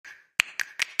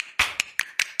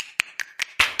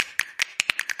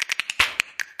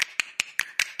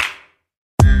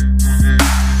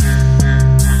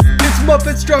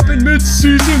Dropping Myths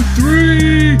Season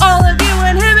 3! All of you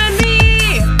and him and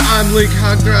me! I'm Link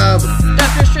Hogthrob.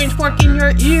 Dr. Strange Pork in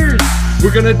your ears!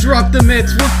 We're gonna drop the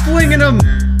myths, we're flinging them!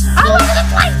 All over the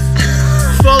place!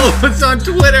 Follow us on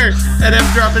Twitter at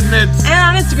MDroppingMyths.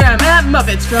 And on Instagram at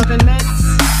Muppets Dropping Myths.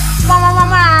 Wah, wah, wah,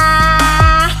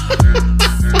 wah.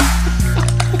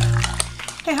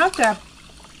 Hey, Hogthrob,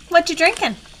 what you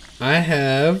drinking? I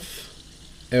have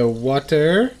a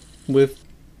water with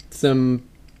some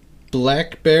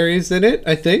blackberries in it,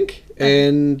 I think,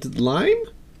 and lime.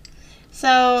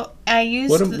 So I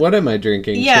used. What am I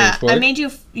drinking? Yeah, I made you.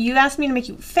 You asked me to make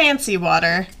you fancy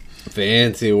water.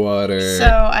 Fancy water. So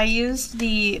I used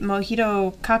the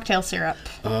mojito cocktail syrup.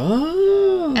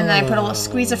 Oh. And then I put a little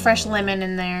squeeze of fresh lemon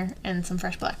in there and some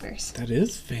fresh blackberries. That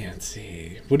is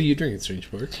fancy. What are you drinking, Strange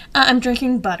Pork? I'm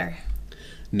drinking butter.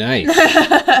 Nice.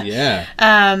 Yeah.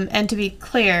 And to be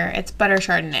clear, it's butter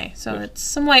Chardonnay. So it's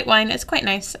some white wine. It's quite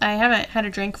nice. I haven't had a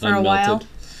drink for a while.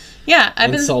 Yeah,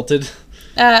 Unsalted.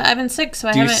 I've been sick, so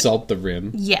I haven't. Do you salt the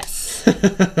rim? Yes.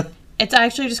 It's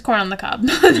actually just corn on the cob.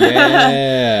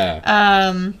 Yeah.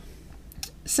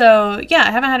 So yeah,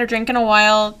 I haven't had a drink in a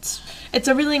while. It's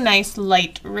a really nice,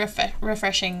 light,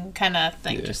 refreshing kind of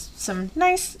thing. Yeah. Just some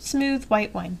nice, smooth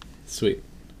white wine. Sweet.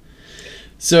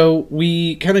 So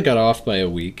we kind of got off by a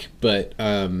week, but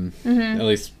at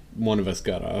least one of us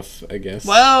got off, I guess.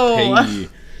 Whoa. Hey,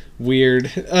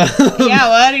 weird. Yeah,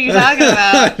 what are you talking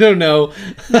about? I don't know.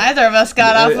 Neither of us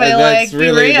got off by, like,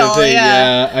 really be real.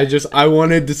 Yeah. I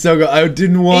wanted to sell. I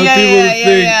didn't want people to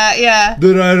think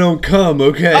that I don't come,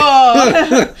 okay?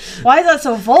 Oh. Why is that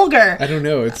so vulgar? I don't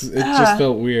know. It just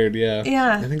felt weird, yeah.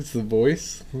 Yeah. I think it's the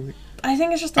voice. I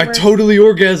think it's just the word. Totally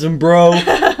orgasm, bro.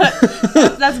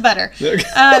 That's better.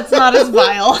 It's not as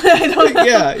vile. I don't know.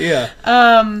 Yeah.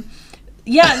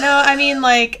 Yeah, no, I mean,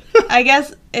 like, I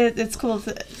guess it's cool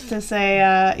to say,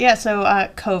 so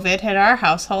COVID hit our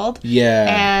household.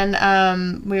 Yeah.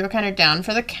 And we were kind of down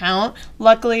for the count.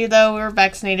 Luckily, though, we were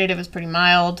vaccinated. It was pretty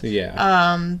mild.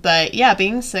 Yeah. But, yeah,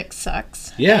 being sick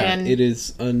sucks. Yeah, and it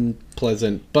is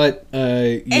unpleasant. But,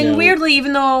 you know. Weirdly,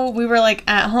 even though we were, like,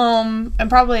 at home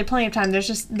and probably had plenty of time, there's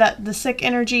just the sick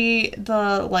energy,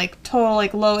 the, like, total,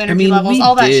 like, low energy levels,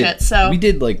 all that shit. So we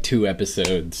did, like, 2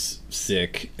 episodes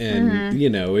sick, and, you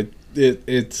know,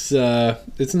 it's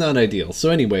not ideal. So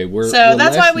anyway, we're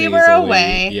that's why we were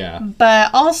away. Yeah.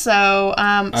 But also,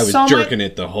 I was jerking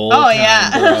it the whole time. Oh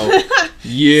yeah. Bro.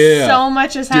 Yeah. So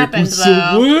much has happened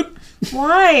though. What?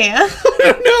 Why? I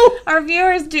don't know. Our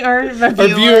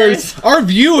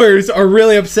viewers are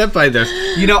really upset by this.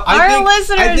 You know, I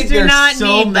think do they're not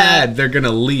so need mad that. They're gonna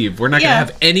leave. We're not gonna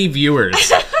have any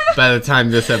viewers by the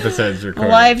time this episode's recorded.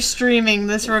 Live streaming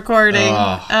this recording.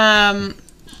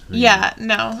 Yeah,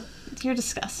 no. You're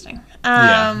disgusting.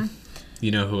 Yeah.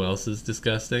 You know who else is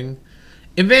disgusting?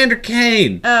 Evander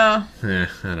Kane. Oh. I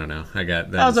don't know. That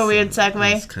was a weird segue.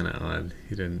 That's kind of odd.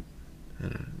 He didn't. I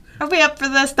don't know. Are we up for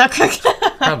this?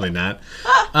 Probably not.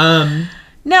 No.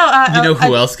 You know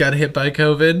who else got hit by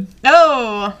COVID?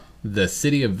 Oh. The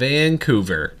city of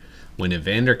Vancouver, when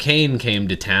Evander Kane came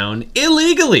to town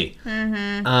illegally.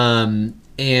 Mm-hmm.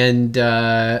 And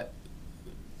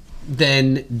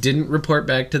then didn't report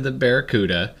back to the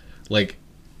Barracuda. Like,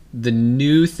 the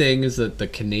new thing is that the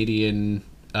Canadian,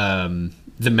 the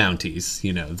Mounties,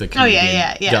 you know, the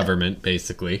Canadian government,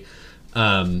 basically,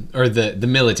 or the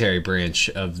military branch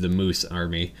of the Moose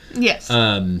Army. Yes.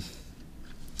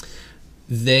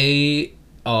 They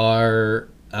are,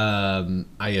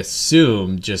 I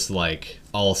assume, just like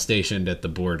all stationed at the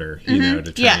border, you know,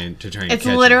 to try and it's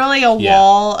literally a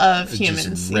wall of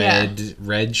humans. Just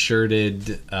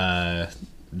red-shirted,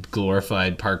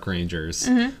 glorified park rangers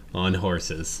on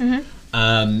horses.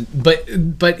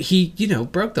 But he, you know,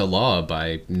 broke the law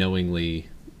by knowingly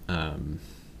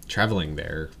traveling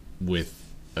there with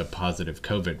a positive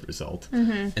COVID result,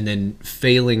 and then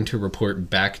failing to report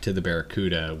back to the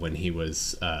Barracuda when he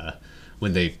was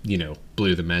when they, you know,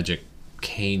 blew the magic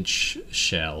cane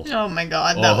shell. Oh my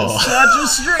god, that was such a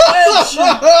stretch.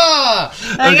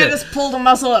 I just pulled a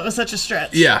muscle. It was such a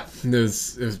stretch. Yeah, it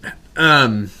was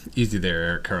bad. Easy there,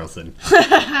 Eric Carlson.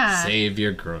 Save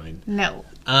your groin. No.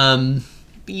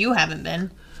 You haven't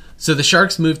been. So the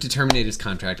Sharks moved to terminate his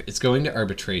contract. It's going to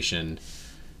arbitration.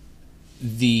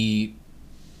 The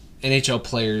NHL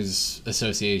Players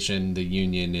Association, the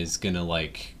union, is gonna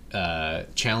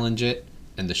challenge it,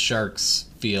 and the Sharks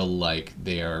feel like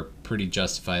they are pretty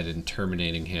justified in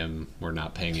terminating him or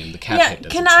not paying him. The cap hit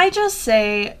doesn't. Can I just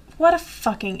say, what a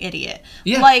fucking idiot.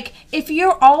 Yeah. Like, if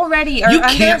you're already... You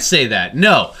can't say that.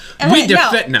 No. We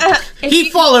defend... No. He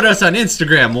followed us on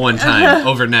Instagram one time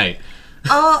overnight.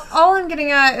 All I'm getting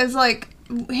at is, like,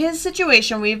 his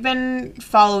situation we've been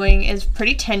following is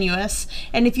pretty tenuous,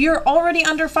 and if you're already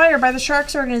under fire by the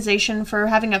Sharks organization for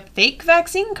having a fake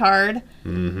vaccine card...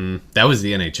 Mm-hmm. That was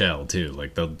the NHL, too.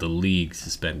 Like, the league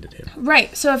suspended him.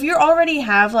 Right. So if you already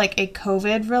have, like, a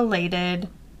COVID-related,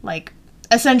 like,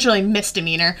 essentially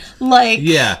misdemeanor, like...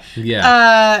 Yeah.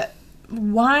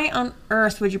 Why on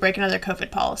earth would you break another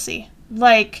COVID policy?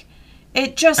 Like...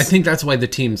 It just... I think that's why the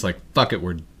team's like, fuck it,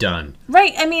 we're done.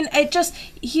 Right. I mean,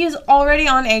 he's already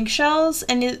on eggshells,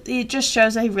 and it just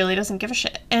shows that he really doesn't give a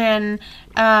shit. And,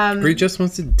 or he just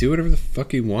wants to do whatever the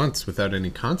fuck he wants without any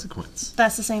consequence.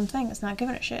 That's the same thing. It's not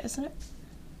giving a shit, isn't it?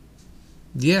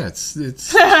 Yeah, it's totally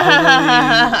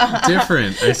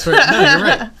different. I swear. No, you're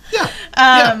right.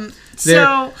 Yeah.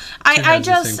 So, I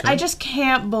just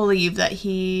can't believe that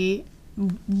he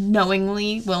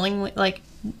knowingly, willingly, like...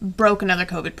 broke another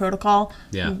COVID protocol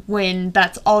when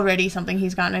that's already something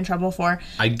he's gotten in trouble for.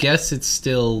 I guess it's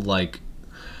still, like,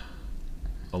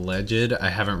 alleged. I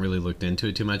haven't really looked into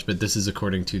it too much, but this is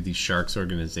according to the Sharks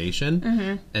organization.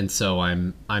 Mm-hmm. And so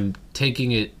I'm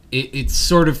taking it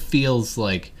sort of feels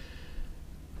like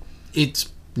it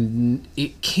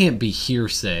can't be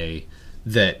hearsay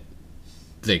that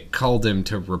they called him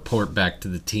to report back to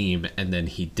the team and then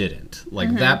he didn't.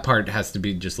 Like, that part has to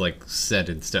be just, like, set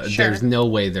in stone. Sure. There's no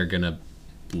way they're gonna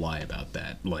lie about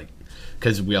that. Like,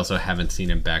 because we also haven't seen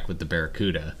him back with the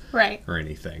Barracuda. Right. Or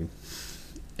anything.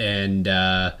 And,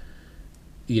 the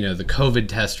COVID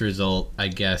test result, I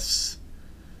guess,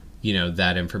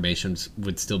 that information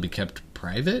would still be kept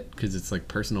private because it's, like,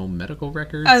 personal medical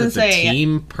records that the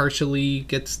team partially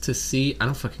gets to see. I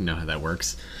don't fucking know how that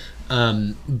works.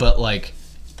 But, like...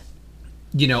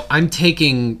 I'm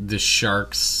taking the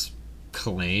Sharks'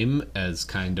 claim as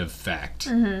kind of fact.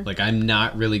 Mm-hmm. Like, I'm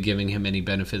not really giving him any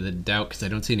benefit of the doubt because I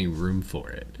don't see any room for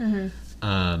it.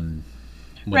 Mm-hmm.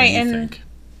 What do you think?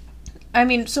 I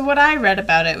mean, so what I read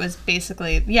about it was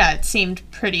basically, it seemed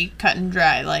pretty cut and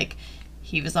dry. Like,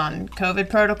 he was on COVID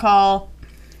protocol.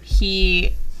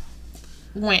 He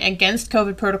went against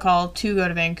COVID protocol to go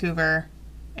to Vancouver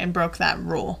and broke that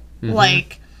rule. Mm-hmm.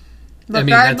 Like... I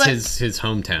mean, that's his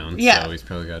hometown, so he's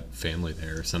probably got family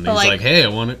there or something. He's like, hey,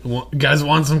 you guys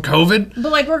want some COVID?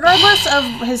 But, like, regardless of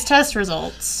his test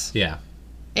results,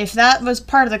 if that was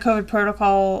part of the COVID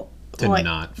protocol, to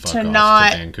not fuck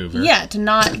off to Vancouver. Yeah, to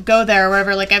not go there or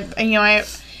whatever. Like, I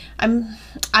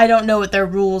don't know what their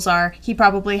rules are. He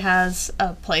probably has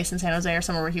a place in San Jose or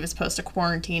somewhere where he was supposed to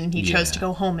quarantine, and he chose to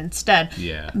go home instead.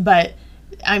 Yeah. But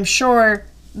I'm sure...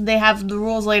 they have the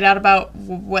rules laid out about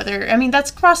whether... I mean,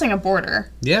 that's crossing a border.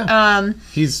 Yeah.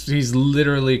 He's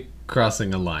literally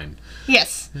crossing a line.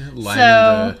 Yes. Line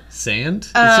in the sand?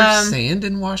 Is there sand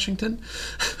in Washington?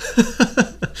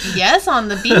 Yes, on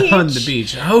the beach. On the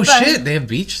beach. Oh, shit. They have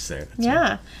beaches there.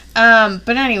 That's right.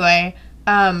 But anyway,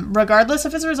 regardless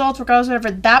of his results, regardless of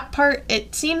whatever, that part,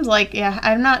 it seems like...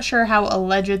 I'm not sure how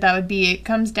alleged that would be. It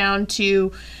comes down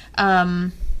to...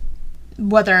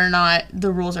 whether or not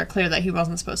the rules are clear that he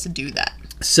wasn't supposed to do that.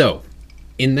 So,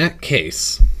 in that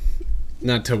case,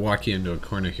 not to walk you into a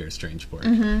corner here,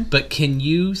 Strangeport, but can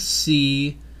you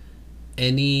see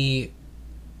any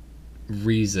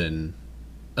reason...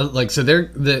 so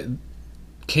the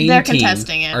Kane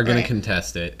team are going to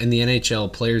contest it, and the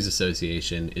NHL Players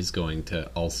Association is going to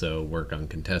also work on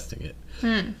contesting it.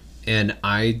 And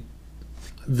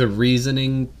the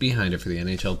reasoning behind it for the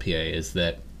NHLPA is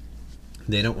that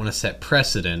they don't want to set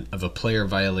precedent of a player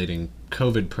violating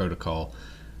COVID protocol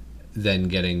then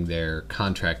getting their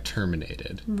contract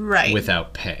terminated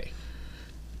without pay.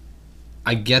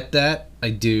 I get that.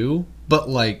 I do. But,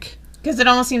 like... because it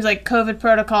almost seems like COVID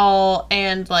protocol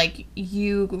and, like,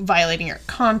 you violating your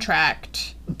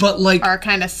contract are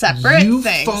kind of separate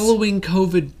things. Following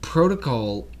COVID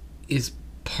protocol is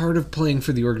part of playing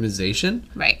for the organization.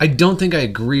 Right. I don't think I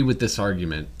agree with this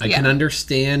argument. I can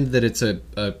understand that it's a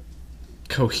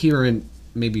coherent,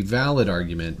 maybe valid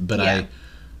argument, but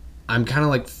I'm kind of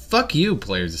like, fuck you,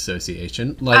 Players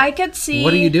Association. Like, I could see...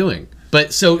 what are you doing?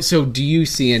 But so do you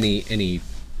see any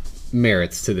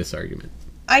merits to this argument?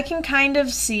 I can kind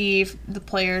of see the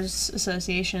Players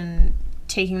Association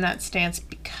taking that stance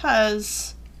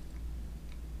because...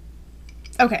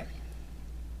 okay.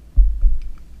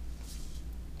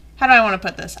 How do I want to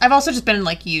put this? I've also just been in,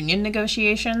 like, union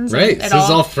negotiations. Right, so it's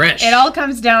all fresh. It all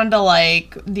comes down to,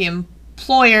 like, the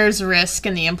employer's risk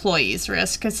and the employee's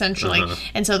risk, essentially.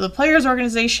 And so the players'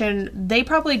 organization, they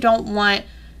probably don't want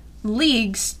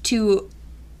leagues to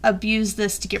abuse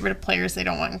this to get rid of players they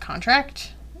don't want in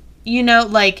contract. You know,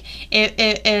 like, if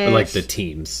or like the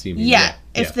teams, you mean?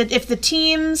 If the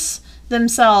teams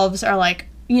themselves are like,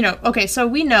 okay, so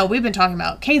we've been talking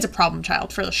about Kane's a problem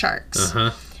child for the Sharks.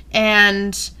 Uh-huh.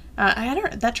 And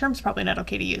that term's probably not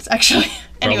okay to use, actually.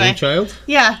 Anyway. Problem child?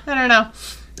 Yeah, I don't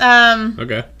know.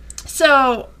 Okay.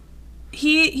 So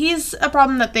he's a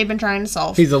problem that they've been trying to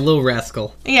solve. He's a little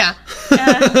rascal. Yeah.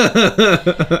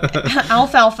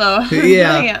 Alfalfa.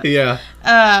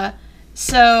 Yeah.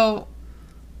 So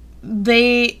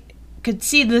they could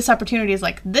see this opportunity as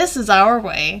like, this is our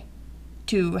way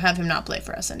to have him not play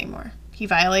for us anymore. He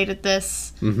violated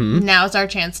this. Mm-hmm. Now's our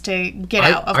chance to get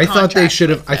out of contract.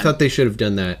 I thought they should have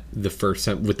done that the first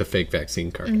time with the fake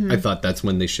vaccine card. Mm-hmm. I thought that's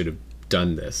when they should have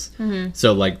done this. Mm-hmm.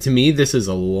 So, like, to me, this is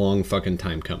a long fucking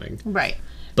time coming. Right.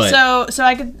 But so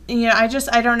I could,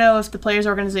 I don't know if the players'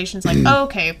 organization's like, oh,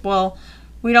 okay, well,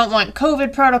 we don't want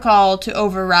COVID protocol to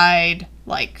override,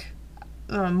 like,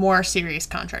 more serious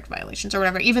contract violations or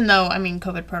whatever, even though, I mean,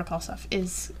 COVID protocol stuff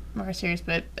is more serious,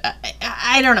 but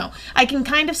I don't know. I can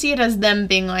kind of see it as them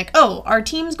being like, oh, our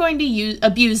team's going to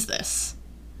abuse this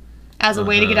as a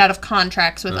way to get out of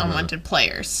contracts with unwanted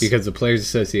players. Because the Players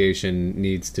Association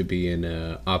needs to be in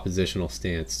an oppositional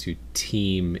stance to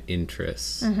team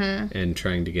interests and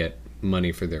trying to get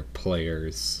money for their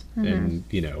players and,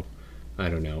 I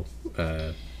don't know.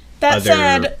 That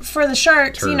said, for the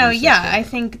Sharks, I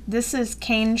think this is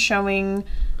Kane showing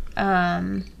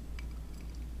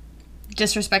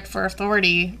disrespect for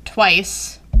authority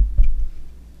twice,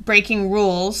 breaking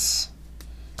rules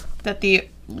that the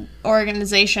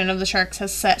organization of the Sharks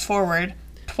has set forward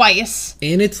twice.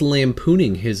 And it's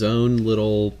lampooning his own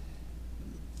little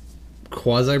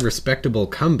quasi-respectable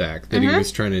comeback that he was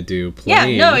trying to do,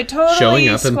 playing, it totally showing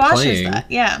up and playing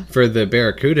that. Yeah. For the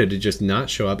Barracuda to just not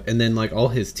show up. And then, like, all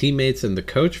his teammates and the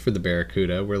coach for the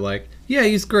Barracuda were like, yeah,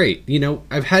 he's great.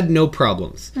 I've had no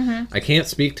problems. I can't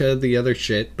speak to the other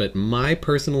shit, but my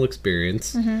personal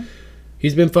experience,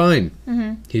 he's been fine.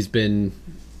 He's been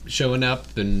showing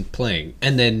up and playing.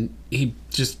 And then he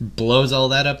just blows all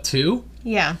that up too?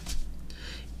 Yeah.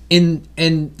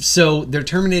 And so they're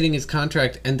terminating his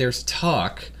contract, and there's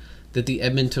talk that the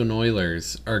Edmonton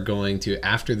Oilers are going to,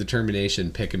 after the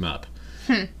termination, pick him up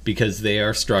because they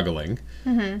are struggling.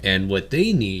 And what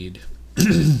they need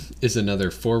is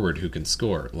another forward who can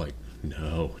score. Like,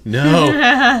 no.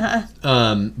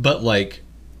 But, like,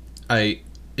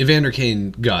 Evander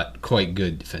Kane got quite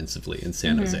good defensively in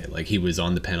San Jose. Like, he was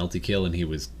on the penalty kill, and he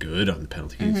was good on the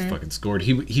penalty kill. He fucking scored.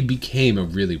 He became a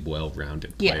really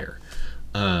well-rounded player.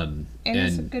 And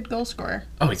he's a good goal scorer.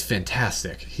 Oh, he's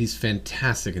fantastic. He's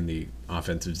fantastic in the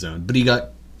offensive zone. But he got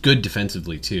good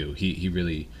defensively, too. He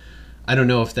really... I don't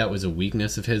know if that was a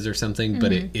weakness of his or something,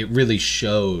 but it really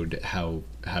showed how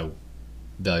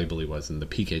valuable he was in the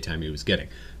PK time he was getting.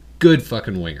 Good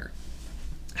fucking winger.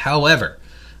 However,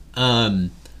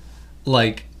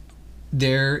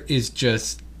 there is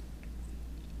just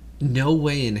no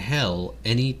way in hell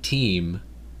any team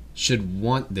should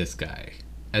want this guy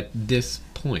at this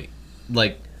point.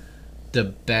 Like, the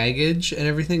baggage and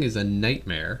everything is a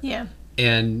nightmare. Yeah.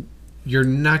 And you're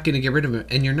not going to get rid of him,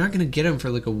 and you're not going to get him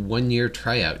for like a 1-year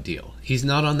tryout deal. He's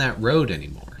not on that road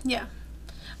anymore. Yeah.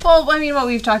 Well, I mean, what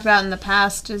we've talked about in the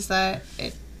past is that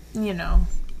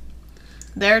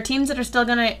there are teams that are still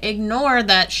going to ignore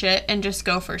that shit and just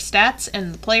go for stats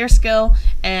and the player skill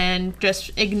and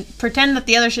just pretend that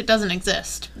the other shit doesn't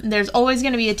exist. There's always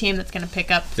going to be a team that's going to pick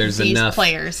up these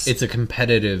players. It's a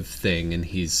competitive thing, and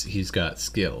he's got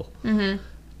skill.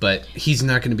 But he's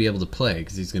not going to be able to play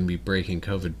because he's going to be breaking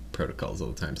COVID protocols all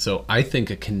the time. So I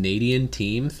think a Canadian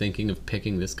team thinking of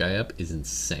picking this guy up is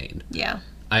insane. Yeah.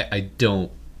 I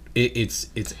don't... It's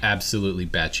absolutely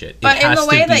batshit. But in the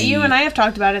way that you and I have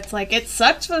talked about, it's like, it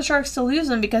sucks for the Sharks to lose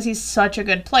him because he's such a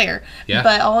good player. Yeah.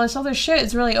 But all this other shit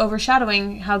is really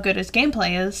overshadowing how good his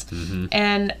gameplay is.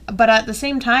 But at the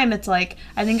same time, it's like,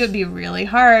 I think it would be really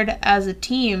hard as a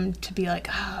team to be like,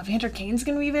 Evander Kane's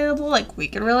going to be available. Like, we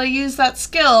could really use that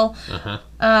skill.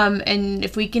 And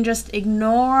if we can just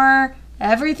ignore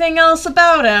everything else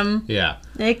about him,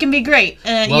 it can be great.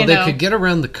 They could get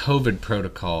around the COVID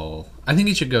protocol. I think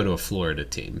he should go to a Florida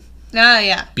team.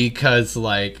 Yeah. Because,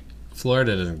 like,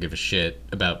 Florida doesn't give a shit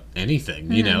about anything,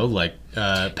 like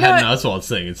Patton Oswalt's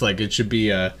thing. It's like, it should be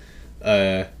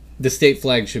the state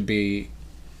flag should be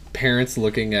parents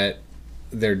looking at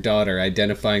their daughter,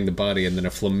 identifying the body, and then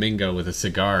a flamingo with a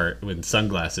cigar with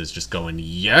sunglasses just going,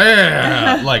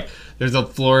 yeah! Like, there's a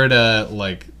Florida,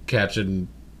 like, caption,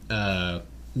 one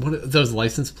of those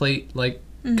license plate, like,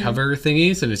 cover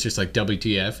thingies, and it's just like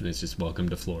WTF, and it's just welcome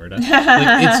to Florida.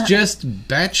 Like, it's just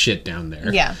batshit down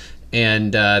there. Yeah.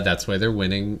 And that's why they're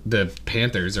winning. The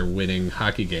Panthers are winning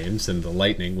hockey games, and the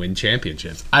Lightning win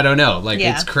championships. I don't know. Like,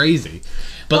 Yeah. it's crazy.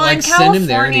 But, Well, like, in send him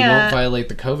there, and he California- won't violate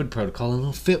the COVID protocol, and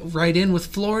he'll fit right in with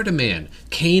Florida Man.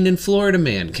 Kane and Florida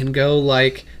Man can go,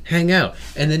 like, hang out.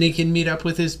 And then he can meet up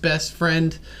with his best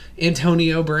friend,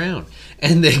 Antonio Brown.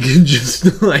 And they can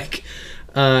just, like...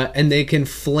 and they can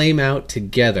flame out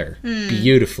together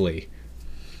beautifully.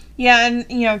 Yeah, and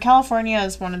you know, California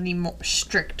is one of the more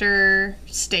stricter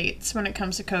states when it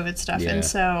comes to COVID stuff, Yeah. and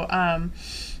so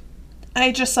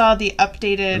I just saw the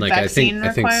updated And, like, vaccine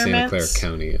I think Santa Clara requirements.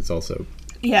 County is also,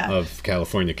 Yeah. of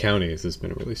California counties, has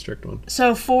been a really strict one.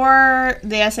 So for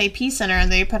the SAP Center,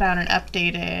 they put out an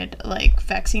updated like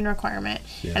vaccine requirement,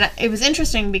 Yeah. and it was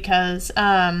interesting because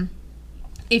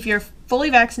if you're fully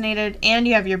vaccinated and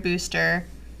you have your booster,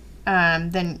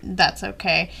 then that's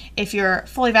okay. If you're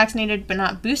fully vaccinated but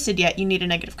not boosted yet, you need a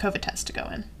negative COVID test to go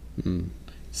in.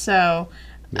 So,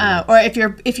 or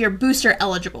if you're booster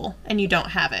eligible and you don't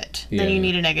have it, then Yeah. you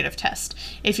need a negative test.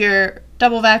 If you're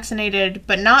double vaccinated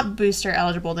but not booster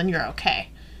eligible, then you're okay.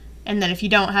 And then if you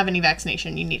don't have any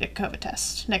vaccination, you need a COVID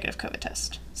test, negative COVID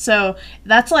test. So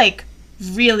that's like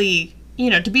really, you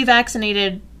know, to be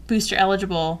vaccinated, booster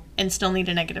eligible, and still need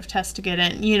a negative test to get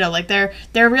in. You know, like they're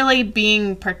really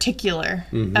being particular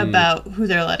about who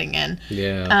they're letting in.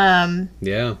 Yeah.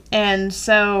 Yeah. And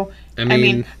so, I I mean,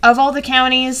 mean- of all the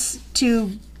counties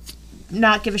to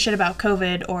not give a shit about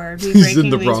COVID or be He's breaking in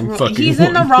the these wrong rules, fucking he's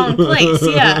in the one. wrong place.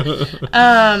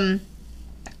 Yeah.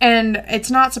 And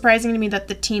it's not surprising to me that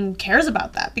the team cares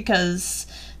about that, because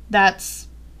that's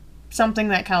something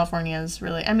that California is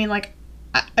really. I mean, like,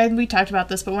 and we talked about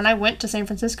this, but when I went to San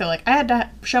Francisco, like, I had to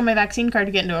show my vaccine card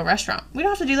to get into a restaurant. We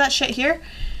don't have to do that shit here,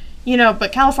 you know.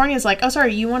 But California is like, oh,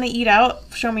 sorry, you want to eat out?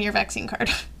 Show me your vaccine card.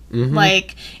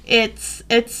 Like, it's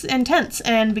intense,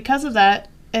 and because of that,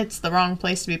 it's the wrong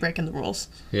place to be breaking the rules.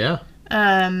 Yeah.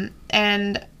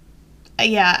 And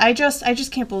yeah, I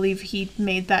just can't believe he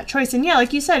made that choice. And yeah,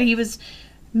 like you said, he was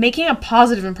making a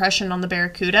positive impression on the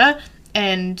Barracuda,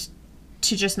 and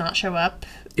to just not show up.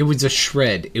 It was a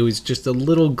shred. It was just a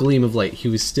little gleam of light. He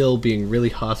was still being really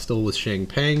hostile with Shang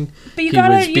Peng. But you he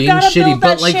gotta- was you being gotta shitty, build but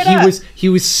that like shit he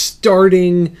up. was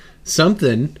starting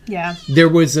something. Yeah. There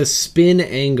was a spin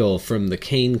angle from the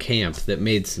Kane camp that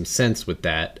made some sense with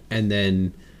that, and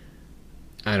then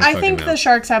I don't I fucking think know. the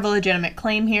Sharks have a legitimate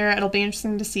claim here. It'll be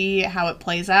interesting to see how it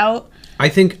plays out. I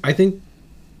think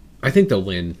they'll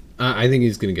win. I think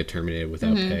he's going to get terminated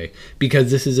without pay,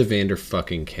 because this is Evander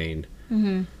fucking Kane.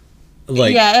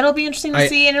 Like, Yeah, it'll be interesting to I-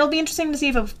 see, and it'll be interesting to see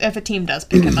if a team does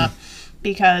pick him up,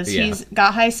 because Yeah. he's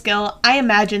got high skill. I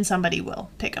imagine somebody will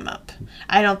pick him up.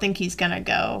 I don't think he's gonna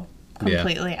go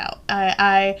completely out.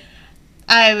 I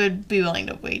would be willing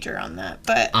to wager on that,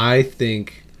 but I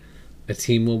think a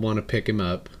team will want to pick him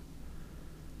up,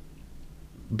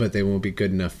 but they won't be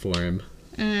good enough for him.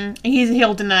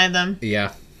 he'll deny them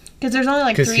Yeah. because there's only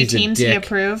like 'Cause 3 he's a teams he dick.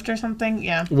 approved or something.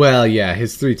 Yeah. Well, yeah,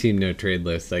 his 3-team no-trade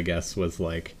list, I guess, was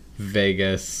like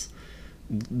Vegas,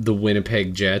 the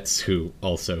Winnipeg Jets, who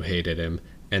also hated him,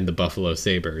 and the Buffalo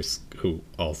Sabres, who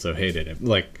also hated him.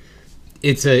 Like,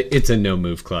 it's a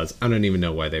no-move clause. I don't even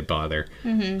know why they bother.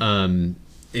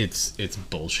 It's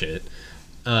bullshit.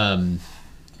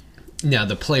 Now,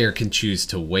 the player can choose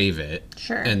to waive it.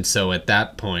 Sure. And so at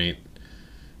that point,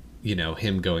 you know,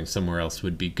 him going somewhere else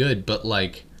would be good. But,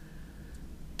 like,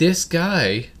 this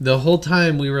guy, the whole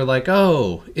time we were like,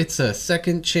 oh, it's a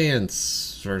second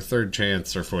chance or third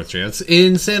chance or fourth chance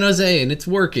in San Jose, and it's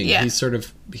working. Yeah. He's sort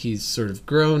of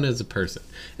grown as a person.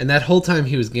 And that whole time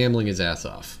he was gambling his ass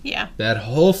off. Yeah. That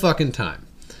whole fucking time.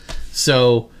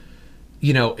 So,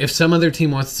 you know, if some other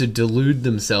team wants to delude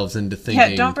themselves into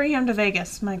thinking, Yeah. Don't bring him to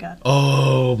Vegas. My God.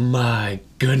 oh my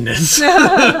goodness.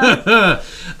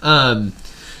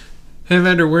 Hey,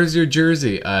 Vander, where's your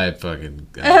jersey? I fucking...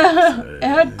 It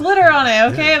had glitter on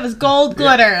it. Okay, it was gold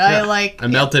glitter. I like. I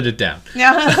melted it down.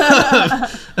 Yeah.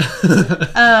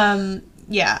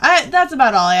 Yeah. That's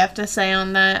about all I have to say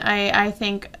on that. I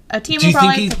think a team Do will you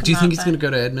probably. think pick do you him think up, he's going to go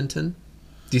to Edmonton?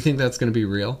 Do you think that's going to be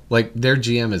real? Like, their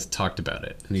GM has talked about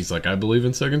it, and he's like, I believe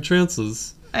in second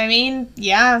chances. I mean,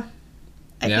 yeah.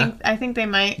 Yeah? I think they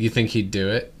might. You think he'd do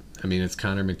it? I mean, it's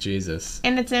Connor McJesus.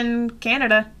 And it's in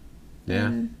Canada.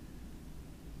 Yeah.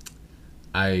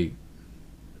 I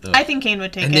think Kane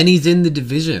would take And it. then he's in the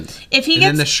division. If he and gets,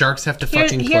 then the Sharks have to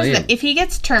here's fucking play him. if he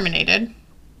gets terminated,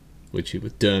 Which he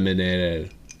was terminated.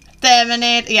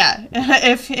 yeah.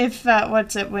 if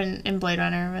what's it when in Blade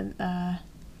Runner? When,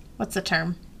 what's the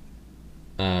term?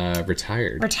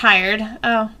 Retired. Retired.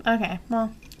 Oh, okay.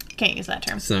 Well, Can't use that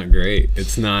term. It's not great.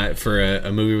 It's not for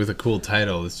a movie with a cool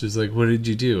title. It's just like, what did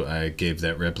you do? I gave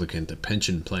that replicant a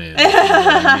pension plan. You know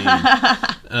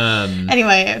what I mean?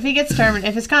 Anyway, if he gets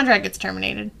if his contract gets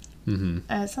terminated, is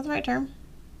that the right term?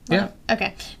 Yeah.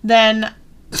 Okay. Then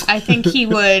I think he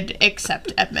would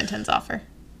accept Edmonton's offer.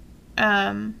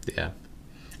 Yeah.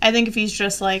 I think if he's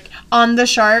just like on the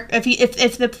Shark,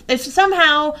 if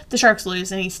somehow the Sharks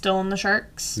lose and he's still in the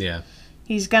Sharks, Yeah.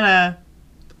 he's gonna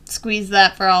squeeze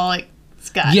that for all like it's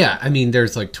got. Yeah, I mean,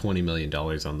 there's like $20 million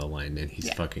on the line, and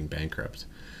he's fucking bankrupt.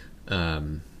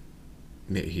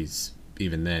 He's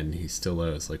even then he still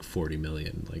owes like $40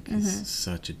 million. Like he's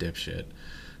such a dipshit.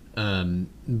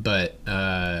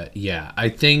 Yeah, I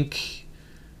think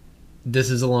this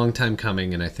is a long time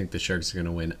coming, and I think the Sharks are going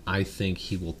to win. I think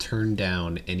he will turn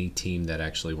down any team that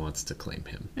actually wants to claim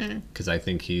him, because I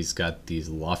think he's got these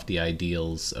lofty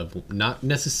ideals of not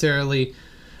necessarily.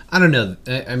 I don't know.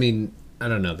 I mean, I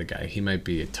don't know the guy. He might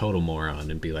be a total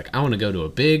moron and be like, I want to go to a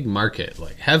big market,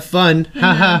 like have fun,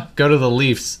 haha, go to the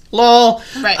Leafs, lol.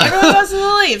 Right, everyone goes to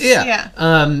the Leafs. Yeah.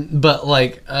 But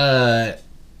like, I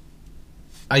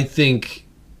think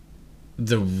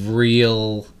the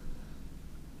real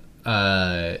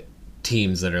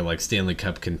teams that are like Stanley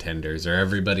Cup contenders or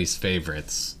everybody's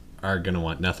favorites are gonna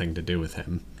want nothing to do with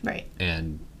him. Right.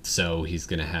 And so he's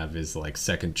gonna have his like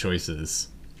second choices,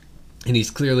 and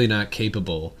he's clearly not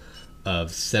capable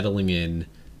of settling in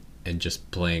and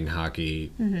just playing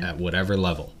hockey at whatever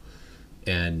level.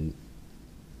 And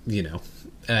you know,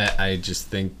 I just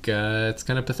think it's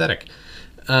kind of pathetic.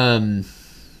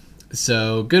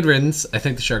 So good riddance. I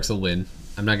think the Sharks will win.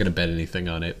 I'm not going to bet anything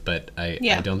on it, but I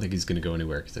don't think he's going to go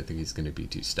anywhere because I think he's going to be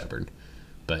too stubborn.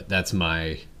 But that's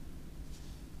my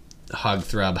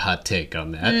hogthrob hot take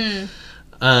on that.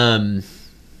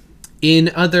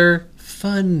 In other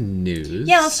fun news...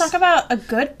 Yeah, let's talk about a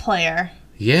good player.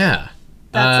 Yeah.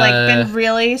 That's like been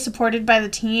really supported by the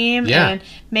team and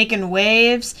making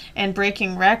waves and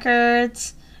breaking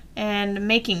records and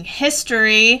making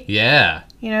history. Yeah.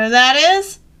 You know who that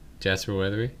is? Jasper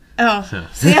Weatherby? Oh.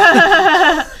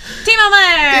 Timo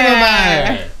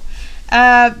Meier!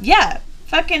 Yeah.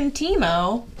 Fucking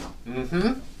Timo.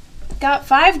 Got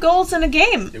 5 goals in a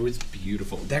game. It was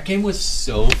beautiful. That game was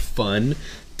so fun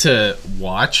to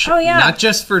watch. Oh, yeah. Not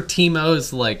just for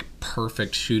Timo's, like,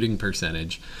 perfect shooting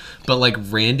percentage, but, like,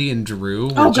 Randy and Drew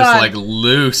were just, like,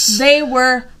 loose. They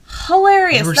were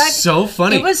hilarious. They were so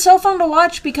funny. It was so fun to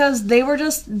watch because they were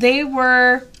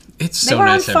It's so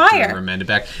nice to have Drew remanded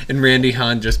back. And Randy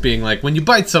Hahn just being like, when you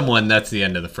bite someone, that's the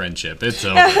end of the friendship. It's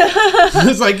over. It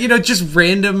was like, you know, just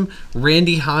random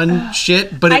Randy Hahn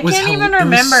shit. But it was I can't even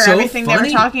remember everything they were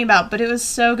talking about, but it was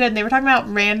so good. They were talking about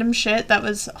random shit that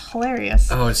was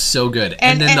hilarious. Oh, it's so good.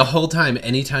 And then the whole time,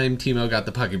 anytime Timo got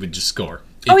the puck, he would just score.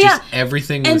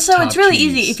 Everything was And so top it's really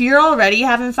cheese. easy. If you're already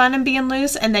having fun and being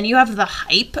loose, and then you have the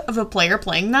hype of a player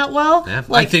playing that well. Yeah,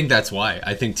 like, I think that's why.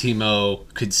 I think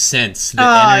Timo could sense the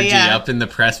energy up in the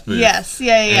press booth. Yes,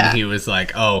 And he was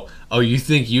like, oh, you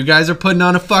think you guys are putting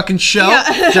on a fucking show?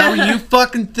 Is that what you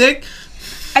fucking think?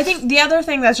 I think the other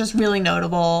thing that's just really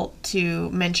notable to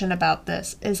mention about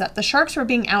this is that the Sharks were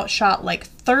being outshot like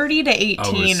 30 to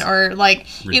 18 or like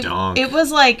it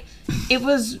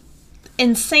was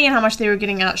insane how much they were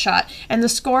getting outshot. And the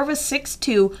score was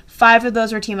 6-2. 5 of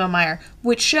those were Timo Meier,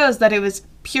 which shows that it was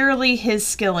purely his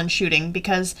skill in shooting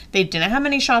because they didn't have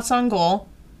many shots on goal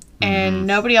and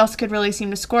nobody else could really seem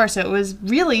to score. So it was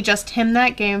really just him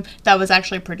that game that was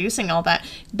actually producing all that.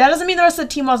 That doesn't mean the rest of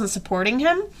the team wasn't supporting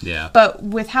him. Yeah. But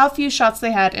with how few shots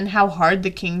they had and how hard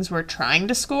the Kings were trying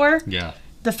to score,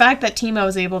 the fact that Timo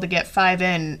was able to get 5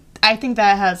 in, I think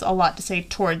that has a lot to say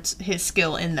towards his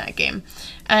skill in that game.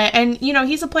 And, you know,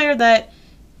 he's a player that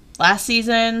last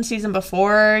season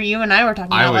before, you and I were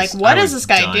talking about, like, what is this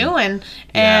guy doing?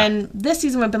 And this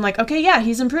season we've been like, okay, yeah,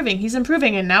 he's improving.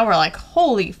 And now we're like,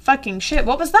 holy fucking shit,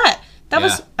 what was that? That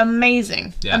was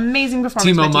amazing. Yeah. Amazing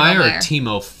performance by Timo Meier. Or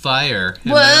Timo Fire?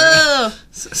 Whoa!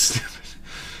 So stupid.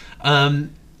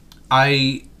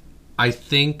 I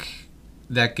think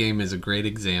that game is a great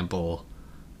example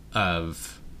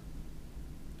of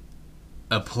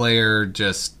a player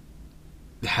just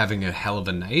having a hell of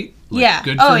a night. Like,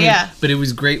 good for him. But it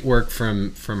was great work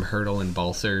from Hertl and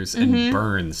Balcers, and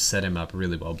Burns set him up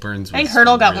really well. Burns was I think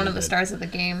Hertl got one of the stars of the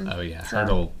game. Oh, yeah. So.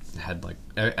 Hertl had, like...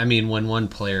 I mean, when one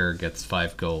player gets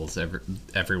 5 goals,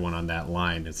 everyone on that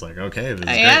line, it's like, okay, this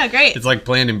is great. It's like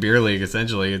playing in beer league,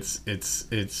 essentially.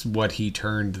 It's what he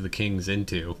turned the Kings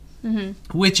into,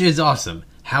 which is awesome.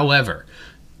 However...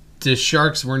 the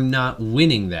Sharks were not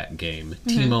winning that game.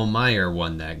 Timo Meier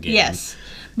won that game. Yes.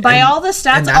 By all the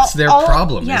stats, and that's their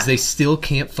problem yeah. is they still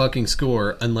can't fucking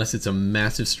score unless it's a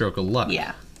massive stroke of luck.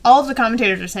 Yeah. All of the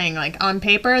commentators are saying, like, on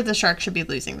paper, the Sharks should be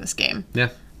losing this game. Yeah.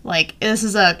 Like, this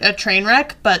is a train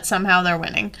wreck, but somehow they're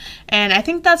winning. And I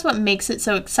think that's what makes it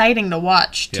so exciting to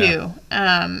watch, too.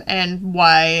 Yeah. And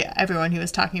why everyone who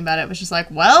was talking about it was just like,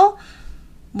 well,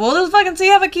 we'll just fucking see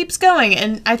how it keeps going.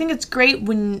 And I think it's great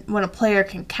when a player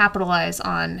can capitalize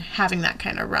on having that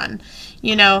kind of run.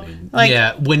 You know? Like,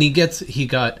 yeah, when he got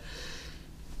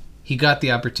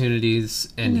the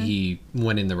opportunities and he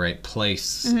went in the right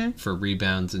place for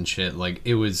rebounds and shit. Like,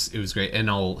 it was great. And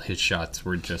all his shots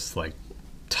were just, like,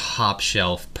 top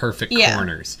shelf, perfect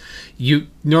corners.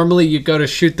 Normally you go to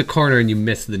shoot the corner and you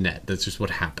miss the net. That's just what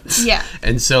happens. Yeah.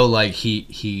 And so, like,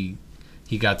 he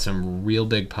got some real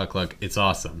big puck luck. It's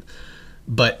awesome.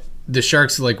 But the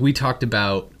Sharks, like we talked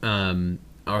about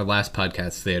our last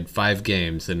podcast, they had 5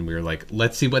 games and we were like,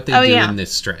 let's see what they do in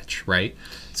this stretch, right?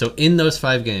 So in those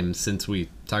 5 games, since we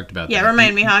talked about that. Yeah,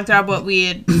 remind me, Hogthrob, what we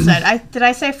had said. Did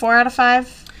I say 4 out of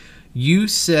 5? You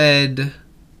said,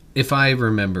 if I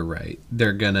remember right,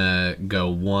 they're gonna go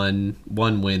one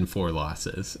win, 4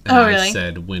 losses. And really? I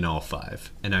said win all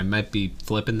 5. And I might be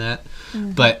flipping that.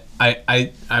 But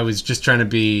I was just trying to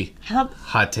be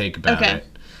hot take about it.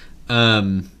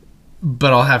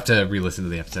 But I'll have to re-listen to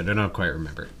the episode. I don't quite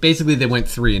remember. Basically, they went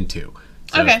 3-2.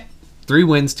 So okay. 3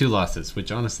 wins, 2 losses,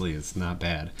 which honestly is not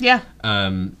bad. Yeah.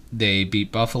 They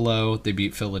beat Buffalo. They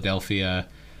beat Philadelphia.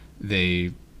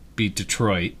 They beat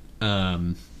Detroit.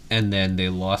 And then they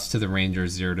lost to the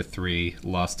Rangers 0-3.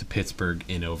 Lost to Pittsburgh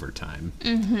in overtime.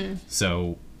 Mm-hmm.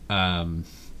 So,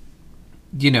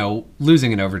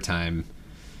 losing in overtime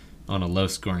on a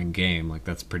low-scoring game, like,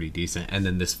 that's pretty decent. And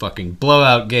then this fucking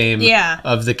blowout game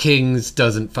of the Kings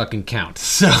doesn't fucking count.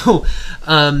 So,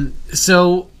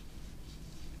 that's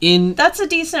a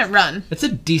decent run. It's a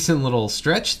decent little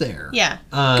stretch there. Yeah.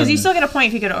 Because you still get a point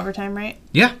if you go to overtime, right?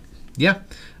 Yeah. Yeah.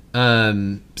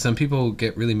 Some people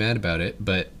get really mad about it,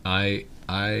 but I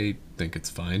think it's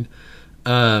fine.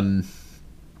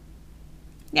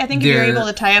 Yeah, I think if you're able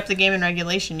to tie up the game in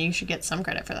regulation, you should get some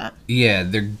credit for that. Yeah,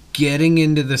 they're getting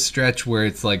into the stretch where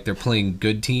it's like they're playing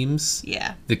good teams.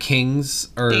 Yeah. The Kings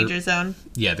are... danger zone.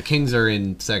 Yeah, the Kings are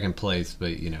in second place,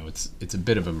 but, it's a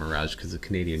bit of a mirage because the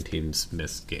Canadian teams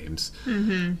missed games.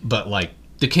 Mm-hmm. But, like,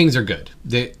 the Kings are good.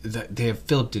 They have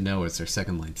Philip Deneau as their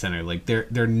second-line center. Like,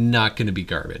 they're not going to be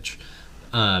garbage.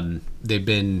 They've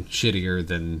been shittier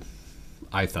than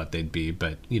I thought they'd be,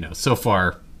 but, so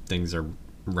far things are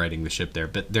riding the ship there.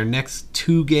 But their next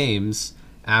 2 games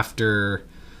after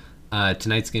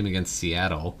tonight's game against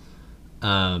Seattle,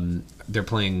 they're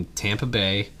playing Tampa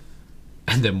Bay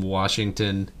and then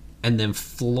Washington and then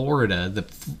Florida.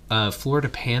 The Florida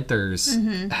Panthers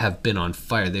have been on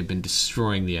fire. They've been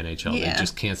destroying the NHL. They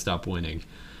just can't stop winning.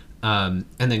 And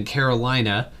then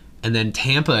Carolina and then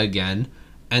Tampa again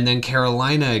and then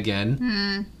Carolina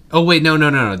again. Oh, wait,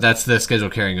 no. That's the schedule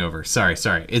carrying over. Sorry.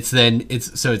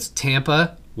 It's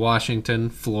Tampa, Washington,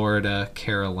 Florida,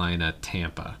 Carolina,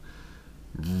 Tampa.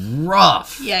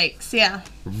 Rough. Yikes, yeah.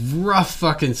 Rough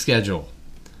fucking schedule.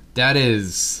 That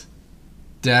is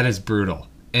brutal.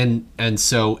 And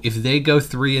so if they go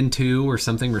 3-2 or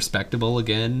something respectable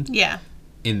again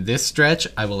in this stretch,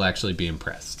 I will actually be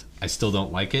impressed. I still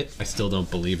don't like it. I still don't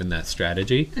believe in that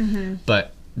strategy. Mm-hmm.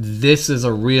 But this is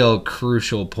a real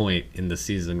crucial point in the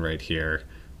season right here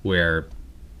where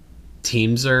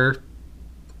teams are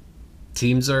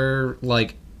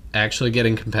like actually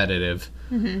getting competitive.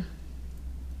 Mm-hmm.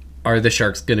 Are the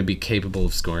Sharks going to be capable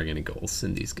of scoring any goals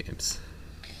in these games?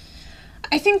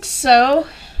 I think so.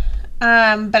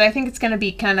 But I think it's going to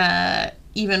be kind of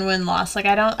even win-loss. Like,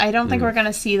 I don't think we're going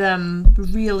to see them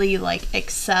really, like,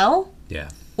 excel. Yeah.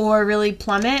 Or really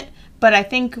plummet. But I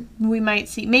think we might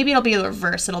see, maybe it'll be the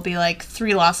reverse. It'll be like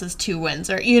 3 losses, 2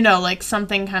 wins, or, like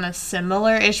something kind of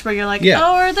similar-ish where you're like,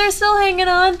 or they're still hanging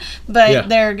on. But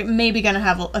they're maybe going to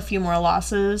have a few more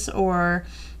losses or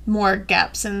more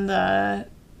gaps in the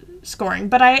scoring.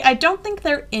 But I don't think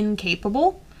they're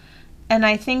incapable. And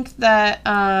I think that...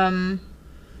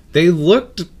 they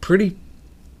looked pretty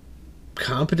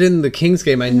competent in the Kings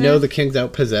game. I know the Kings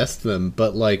outpossessed them,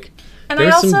 but, like,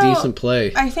 there's some decent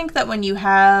play. I think that when you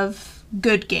have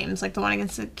good games, like the one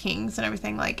against the Kings and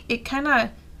everything, like, it kind of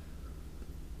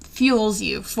fuels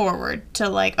you forward to,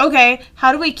 like, okay,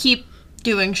 how do we keep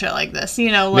doing shit like this?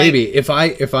 Like, maybe if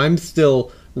I'm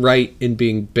still right in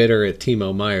being bitter at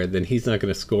Timo Meier, then he's not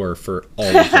going to score for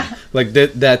all of them. Like,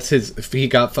 that's his... If he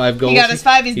got 5 goals... He got his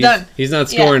 5, he's done. He's not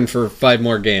scoring for 5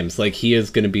 more games. Like, he is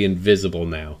going to be invisible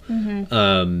now.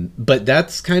 Mm-hmm. But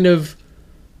that's kind of...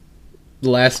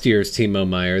 last year's Timo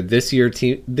Meyer. This year's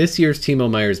Timo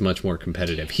Meyer is much more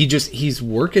competitive. He's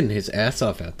working his ass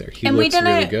off out there. He looks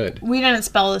really good. We didn't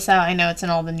spell this out. I know it's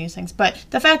in all the news things, but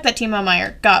the fact that Timo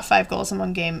Meyer got 5 goals in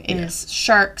one game is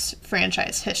Sharks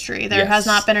franchise history. There has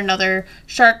not been another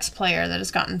Sharks player that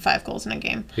has gotten 5 goals in a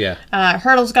game. Yeah.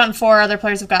 Hurdle's gotten 4. Other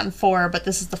players have gotten 4, but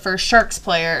this is the first Sharks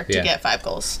player to get 5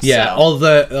 goals. Yeah. So.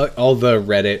 All the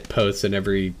Reddit posts and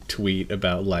every tweet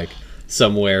about like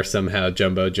somewhere somehow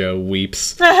Jumbo Joe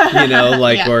weeps, or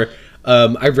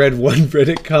I read one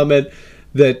Reddit comment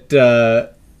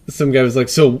that some guy was like,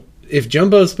 so if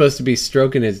Jumbo's supposed to be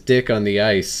stroking his dick on the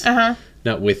ice,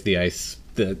 not with the ice,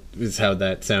 that is how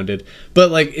that sounded,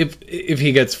 but like if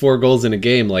he gets 4 goals in a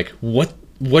game, like what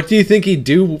do you think he'd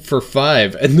do for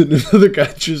 5? And then another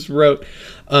guy just wrote,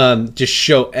 just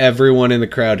show everyone in the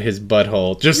crowd his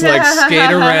butthole, just like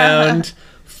skate around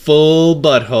full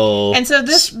butthole, and so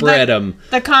spread them.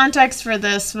 The context for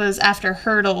this was after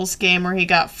Hurdle's game where he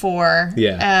got 4.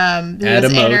 Yeah.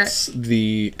 Adam Oates,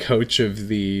 the coach of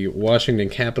the Washington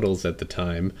Capitals at the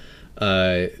time,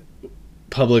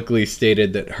 publicly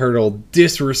stated that Hurdle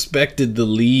disrespected the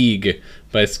league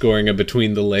by scoring a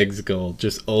between the legs goal,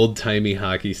 just old timey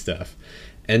hockey stuff.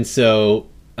 And so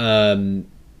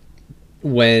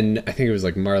when I think it was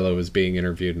like Marlowe was being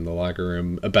interviewed in the locker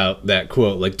room about that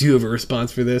quote, like, do you have a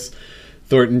response for this?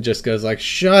 Thornton just goes like,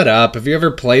 shut up. Have you ever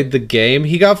played the game?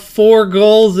 He got 4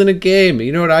 goals in a game.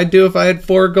 You know what I'd do if I had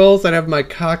 4 goals? I'd have my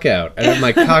cock out. I'd have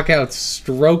my cock out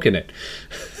stroking it.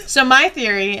 So my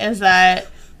theory is that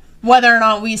whether or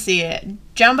not we see it,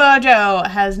 Jumbo Joe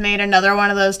has made another one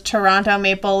of those Toronto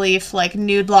Maple Leaf like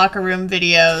nude locker room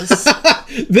videos.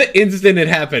 The instant it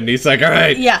happened, he's like, all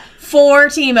right. Yeah. For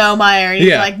Timo Meyer.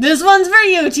 He's like, this one's for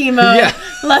you, Timo. Yeah.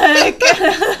 Like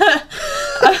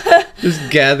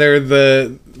just gather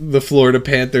the Florida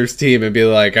Panthers team and be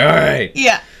like, all right.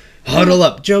 Yeah. Huddle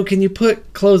up. Joe, can you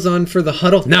put clothes on for the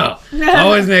huddle? No.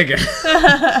 Always naked.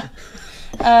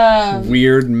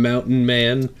 Weird mountain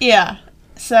man. Yeah.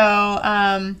 So,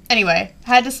 anyway,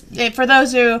 for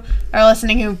those who are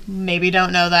listening who maybe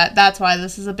don't know that's why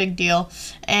this is a big deal.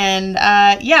 And,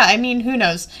 I mean, who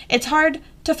knows? It's hard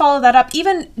to follow that up,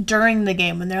 even during the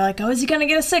game when they're like, oh, is he going to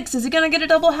get a 6? Is he going to get a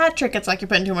double hat trick? It's like you're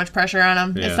putting too much pressure on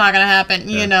him. Yeah. It's not going to happen,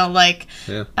 and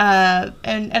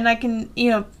I can,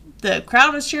 the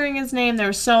crowd was cheering his name. There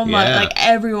was so much, like,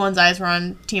 everyone's eyes were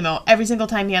on Timo. Every single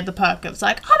time he had the puck, it was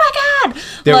like, oh my God!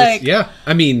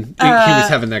 I mean, he was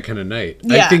having that kind of night.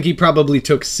 Yeah. I think he probably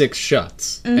took 6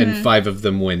 shots, and 5 of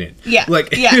them went in. Yeah.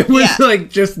 It was like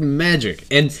just magic.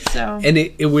 And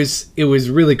it was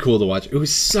really cool to watch. It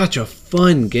was such a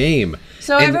fun game.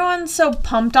 So everyone's so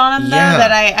pumped on him, though,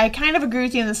 that I kind of agree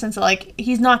with you in the sense that, like,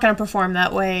 he's not going to perform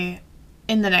that way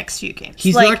in the next few games.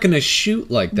 He's not going to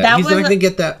shoot like that. He's not going to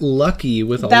get that lucky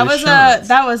with all his shots.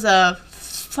 That was a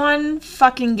fun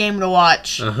fucking game to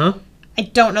watch. Uh-huh. I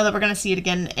don't know that we're going to see it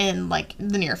again in, like,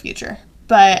 the near future.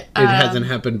 But it hasn't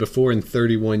happened before in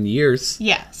 31 years.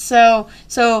 Yeah. So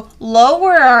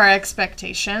lower our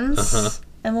expectations,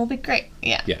 and we'll be great.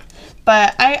 Yeah. Yeah.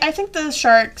 But I think the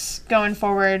Sharks going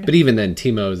forward... But even then,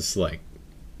 Timo's, like,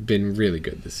 been really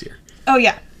good this year. Oh,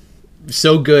 yeah.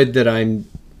 So good that I'm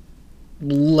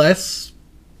less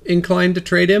inclined to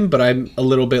trade him, but I'm a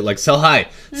little bit like, sell high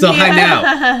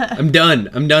now. I'm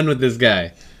done with this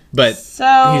guy. But he's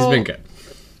been good.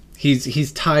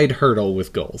 He's tied Hurdle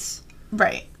with goals.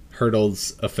 Right.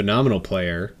 Hurdle's a phenomenal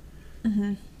player,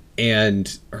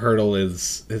 and Hurdle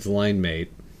is his line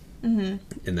mate in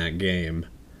that game.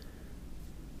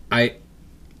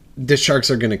 The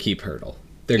Sharks are going to keep Hurdle.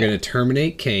 They're going to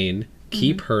terminate Kane,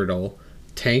 keep Hurdle,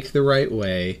 tank the right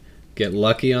way, get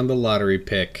lucky on the lottery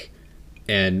pick,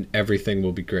 and everything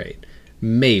will be great.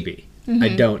 Maybe.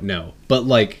 I don't know. But,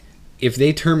 like, if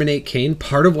they terminate Kane,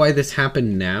 part of why this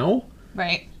happened now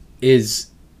is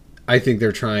I think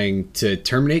they're trying to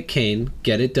terminate Kane,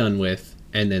 get it done with,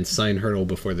 and then sign Hurdle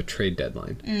before the trade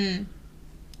deadline.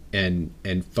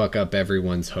 And fuck up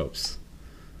everyone's hopes.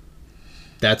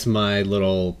 That's my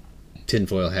little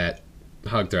tinfoil hat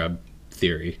hogthrob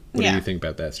theory. What do you think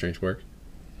about that, Strange Work?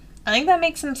 I think that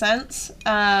makes some sense.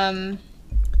 I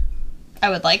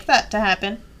would like that to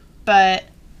happen. But,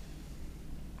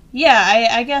 yeah,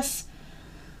 I guess...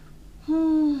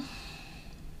 So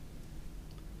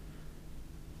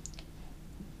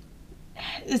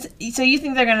you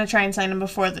think they're going to try and sign him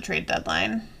before the trade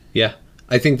deadline? Yeah.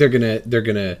 I think they're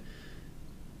gonna...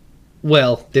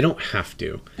 Well, they don't have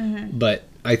to. But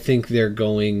I think they're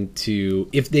going to...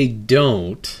 If they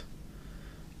don't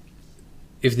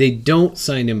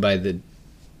sign him by the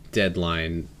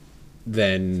deadline,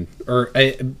 then... Or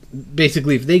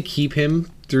basically, if they keep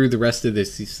him through the rest of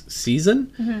this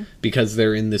season because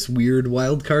they're in this weird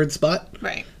wild card spot.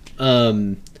 Right.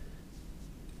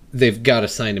 They've got to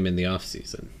sign him in the off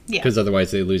season because otherwise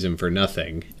they lose him for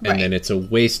nothing, and then it's a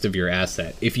waste of your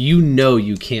asset. If you know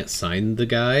you can't sign the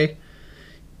guy,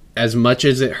 as much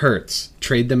as it hurts,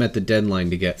 trade them at the deadline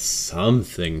to get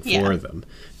something for them,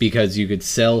 because you could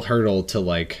sell Hurdle to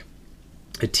like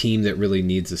a team that really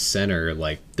needs a center,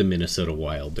 like the Minnesota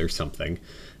Wild or something,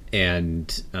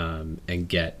 and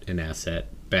get an asset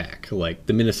back. Like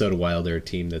the Minnesota Wild are a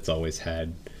team that's always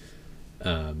had,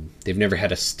 they've never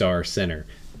had a star center.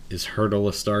 Is Hurdle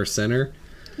a star center?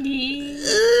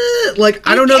 I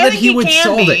don't know that he would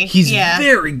solve it. He's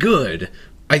very good.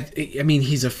 I mean,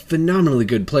 he's a phenomenally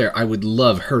good player. I would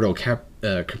love Hurdle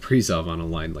Kaprizov on a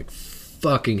line. Like,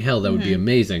 fucking hell, that would be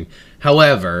amazing.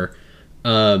 However,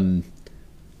 I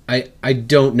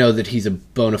don't know that he's a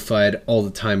bona fide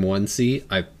all-the-time 1C.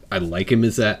 I like him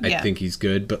as that. I think he's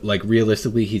good. But, like,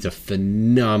 realistically, he's a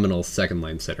phenomenal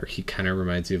second-line center. He kind of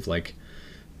reminds me of, like,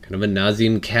 kind of a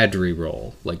Nazem Kadri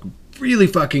role. Like, really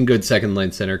fucking good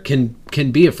second-line center. Can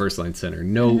be a first-line center.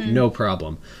 No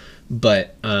problem.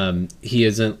 But he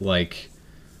isn't like,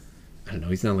 I don't know,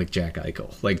 he's not like Jack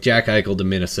Eichel. Like, Jack Eichel to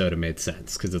Minnesota made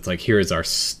sense because it's like, here is our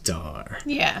star.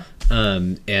 Yeah.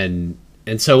 And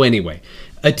so anyway,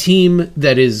 a team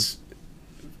that is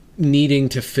needing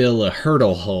to fill a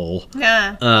Hurdle hole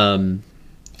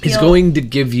is going to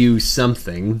give you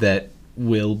something that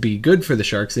will be good for the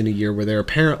Sharks in a year where they're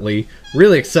apparently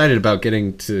really excited about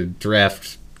getting to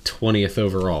draft 20th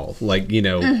overall. Like, you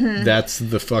know, that's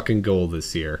the fucking goal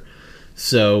this year.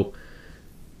 So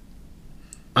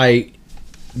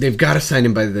they've got to sign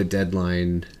him by the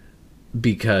deadline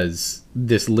because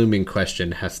this looming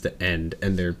question has to end,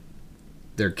 and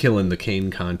they're killing the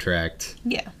Kane contract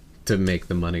to make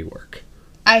the money work.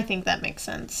 I think that makes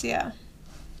sense, yeah.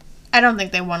 I don't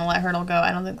think they want to let Hurdle go.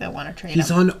 I don't think they want to trade him.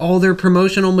 He's on all their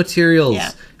promotional materials.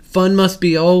 Yeah. Fun must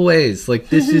be always. Like,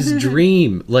 this is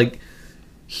Dream. Like,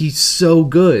 he's so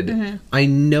good. I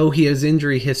know he has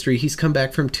injury history. He's come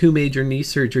back from 2 major knee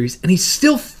surgeries, and he's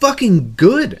still fucking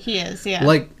good. He is, yeah.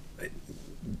 Like,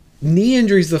 knee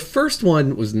injuries, the first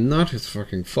one was not his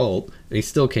fucking fault, and he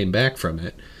still came back from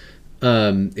it.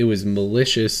 It was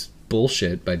malicious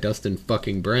bullshit by Dustin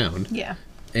fucking Brown. Yeah.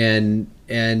 And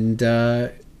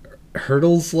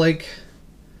Hurdle's like,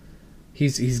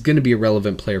 he's going to be a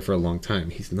relevant player for a long time.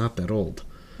 He's not that old.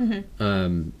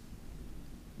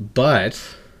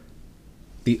 But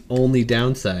the only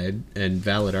downside and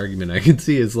valid argument I can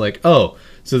see is like, oh,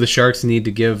 so the Sharks need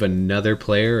to give another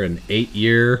player an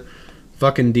 8-year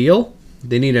fucking deal?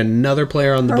 They need another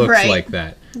player on the books like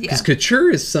that. Because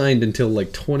Couture is signed until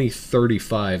like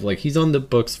 2035. Like, he's on the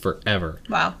books forever.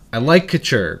 Wow. I like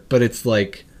Couture, but it's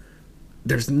like,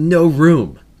 there's no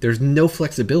room. There's no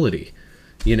flexibility,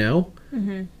 you know?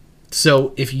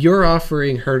 So if you're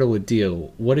offering Hurdle a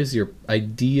deal, what is your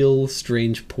ideal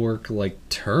strange pork like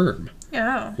term?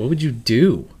 Yeah. What would you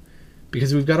do?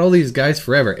 Because we've got all these guys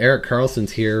forever. Erik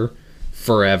Karlsson's here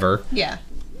forever. Yeah.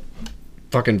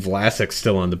 Fucking Vlasic's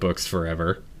still on the books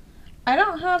forever. I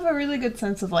don't have a really good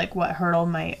sense of like what Hurdle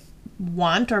might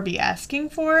want or be asking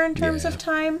for in terms of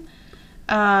time.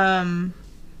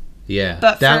 Yeah,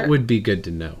 but that would be good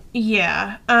to know.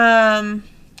 Yeah.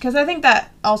 Because I think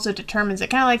that also determines it.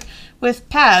 Kind of like with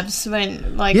Pavs,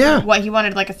 when, like, what he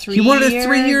wanted, like a 3-year He wanted a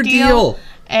 3-year deal.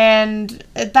 And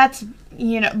that's,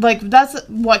 you know, like, that's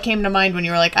what came to mind when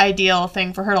you were like, ideal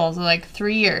thing for Hurdle is like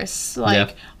 3 years.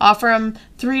 Like, offer him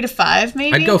 3 to 5,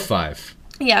 maybe? I'd go 5.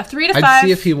 Yeah, 3 to 5. I'd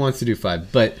see if he wants to do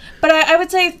 5, but I would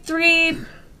say 3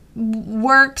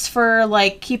 works for,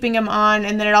 like, keeping him on,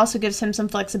 and then it also gives him some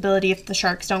flexibility if the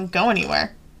Sharks don't go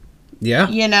anywhere. Yeah.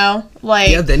 You know? Like,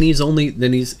 yeah,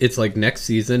 it's like next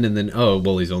season, and then, oh,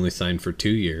 well, he's only signed for 2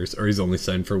 years, or he's only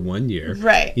signed for 1 year.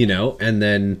 Right. You know? And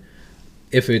then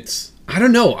if it's, I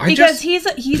don't know. Because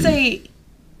he's a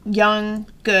young,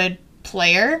 good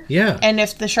player. Yeah. And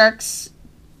if the Sharks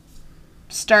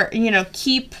start, you know,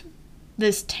 keep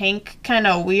this tank kind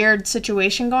of weird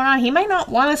situation going on, he might not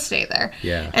want to stay there.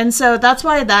 Yeah. And so that's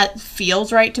why that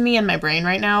feels right to me in my brain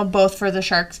right now, both for the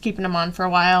Sharks keeping him on for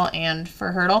a while and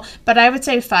for Hurdle. But I would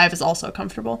say 5 is also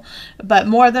comfortable. But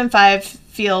more than 5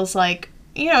 feels like,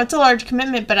 you know, it's a large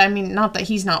commitment, but I mean, not that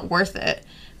he's not worth it.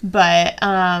 But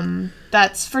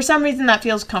that's, for some reason, that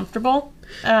feels comfortable.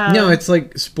 No, it's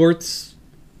like sports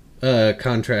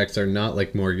contracts are not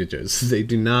like mortgages. They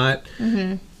do not...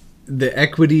 The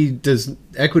equity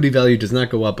value does not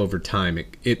go up over time.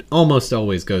 It almost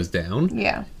always goes down.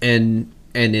 Yeah. And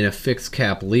in a fixed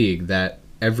cap league, that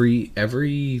every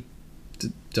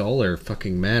dollar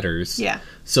fucking matters. Yeah.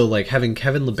 So like having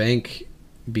Kevin LeBanc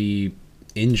be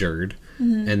injured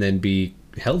and then be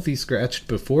healthy scratched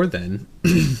before then.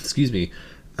 Excuse me.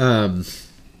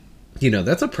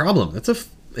 That's a problem.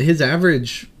 His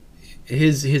average,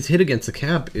 his hit against the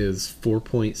cap is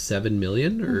 4.7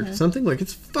 million or something. Like,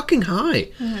 it's fucking high.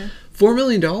 $4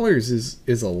 million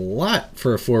is a lot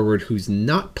for a forward who's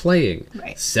not playing.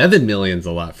 Right. $7 million's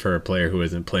a lot for a player who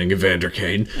isn't playing. Evander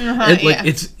Kane.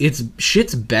 It's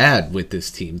shit's bad with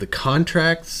this team. The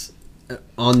contracts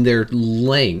on their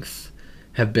length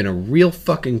have been a real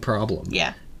fucking problem.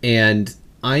 Yeah. And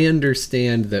I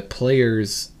understand that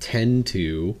players tend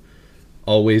to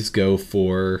always go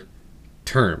for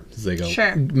terms. They go,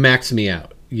 sure, max me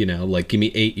out. Like, give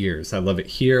me 8 years. I love it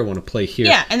here. I want to play here.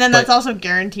 Yeah, and then that's also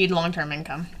guaranteed long-term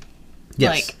income.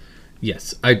 Yes.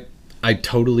 Yes. I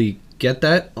totally get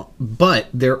that. But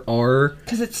there are...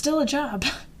 Because it's still a job.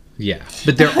 Yeah.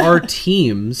 But there are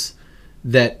teams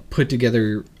that put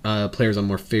together players on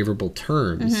more favorable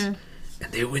terms. And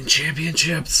they win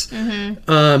championships.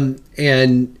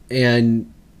 And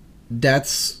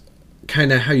that's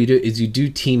kind of how you do it, is you do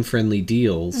team-friendly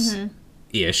deals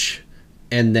ish,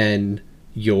 and then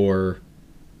you're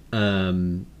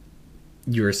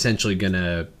essentially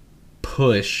gonna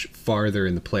push farther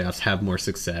in the playoffs, have more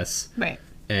success, right,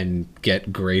 and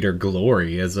get greater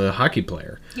glory as a hockey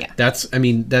player. Yeah, that's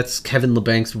Kevin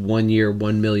LeBank's 1 year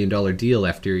 $1 million deal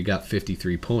after he got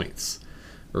 53 points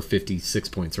or 56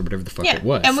 points or whatever the fuck it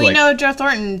was. And we know Joe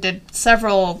Thornton did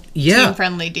several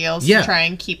team-friendly deals to try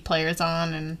and keep players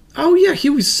on. And he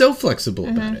was so flexible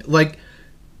about it. Like,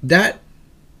 that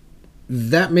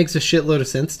makes a shitload of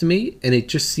sense to me, and it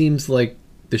just seems like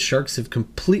the Sharks have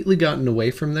completely gotten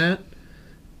away from that,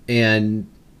 and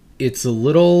it's a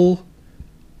little...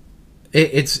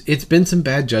 It's been some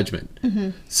bad judgment.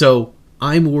 So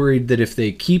I'm worried that if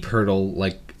they keep Hertl,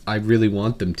 like I really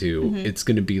want them to, it's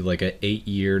going to be like a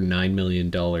 8-year, $9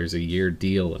 million a year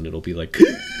deal, and it'll be like,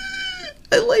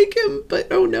 I like him, but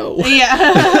oh no.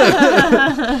 Yeah.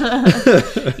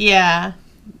 Yeah.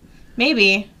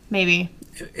 Maybe.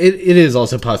 It is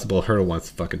also possible Hertl wants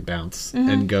to fucking bounce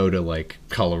and go to like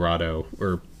Colorado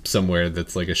or somewhere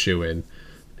that's like a shoe-in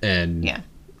and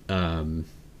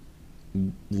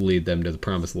lead them to the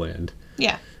promised land.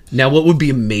 Yeah. Now, what would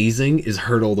be amazing is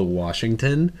Hertl to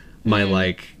Washington, my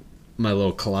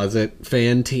little closet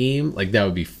fan team. Like, that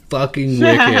would be fucking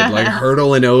wicked. Like,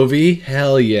 Hertl and Ovi,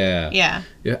 hell yeah.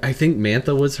 Yeah. I think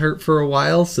Mantha was hurt for a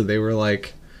while, so they were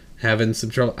like having some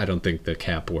trouble. I don't think the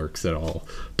cap works at all,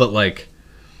 but like,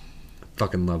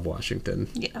 fucking love Washington.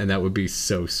 Yeah. And that would be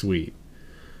so sweet.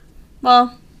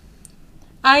 Well,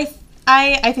 I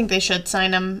think they should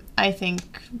sign him. I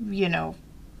think,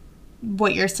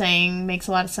 what you're saying makes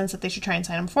a lot of sense, that they should try and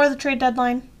sign him before the trade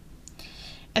deadline.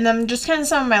 And then just kind of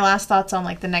some of my last thoughts on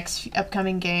like the next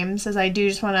upcoming games, is I do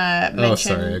just want to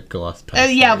mention... Oh, sorry, I glossed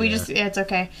past it's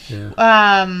okay. Yeah.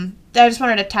 I just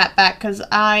wanted to tap back because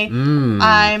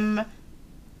I'm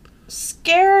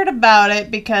scared about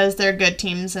it because they're good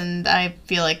teams and I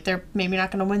feel like they're maybe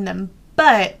not going to win them.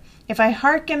 But if I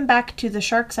harken back to the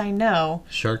Sharks I know...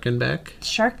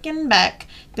 Sharkenbeck,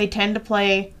 they tend to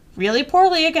play really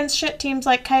poorly against shit teams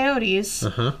like Coyotes.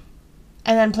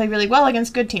 And then play really well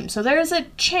against good teams. So there is a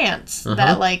chance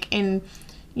that, like,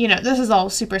 this is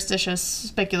all superstitious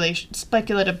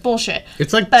speculative bullshit.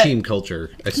 It's like team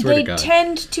culture, I swear to God. They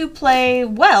tend to play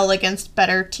well against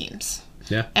better teams.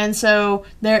 Yeah. And so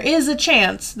there is a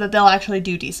chance that they'll actually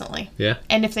do decently. Yeah.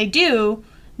 And if they do,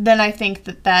 then I think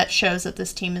that shows that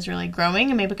this team is really growing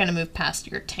and maybe kind of move past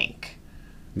your tank.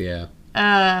 Yeah.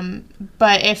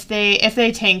 But if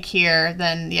they tank here,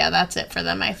 then that's it for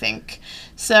them, I think.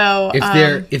 So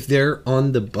if they're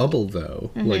on the bubble though,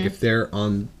 like if they're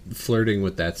on flirting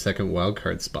with that second wild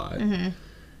card spot,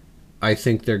 I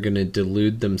think they're going to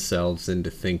delude themselves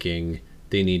into thinking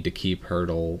they need to keep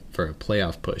Hertl for a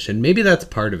playoff push, and maybe that's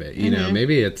part of it.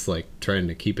 Maybe it's like trying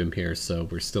to keep him here so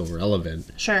we're still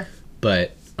relevant. Sure.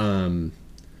 But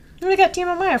we got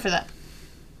Timo Meier for that.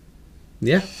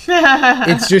 Yeah.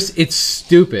 It's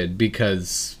stupid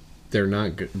because they're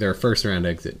not good. They're a first round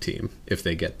exit team. If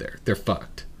they get there, they're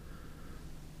fucked.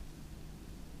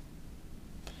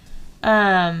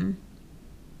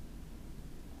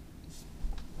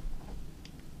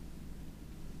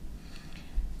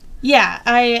 Yeah,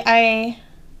 I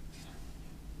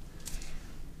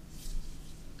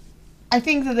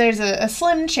think that there's a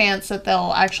slim chance that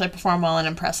they'll actually perform well and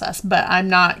impress us, but I'm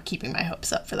not keeping my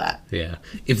hopes up for that. Yeah.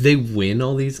 If they win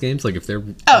all these games, like if they're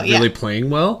really playing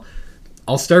well,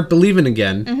 I'll start believing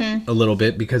again a little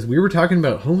bit, because we were talking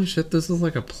about, holy shit, this is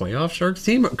like a playoff Sharks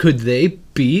team. Could they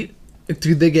beat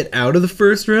do they get out of the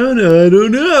first round? I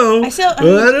don't know. I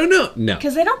don't know. No.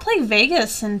 Because they don't play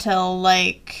Vegas until,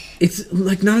 like... It's,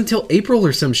 like, not until April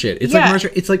or some shit. It's like March.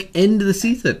 It's, like, end of the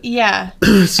season. Yeah.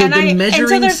 So the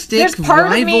measuring stick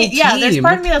rival team... Yeah, there's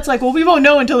part of me that's like, well, we won't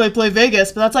know until they play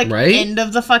Vegas. But that's, like, end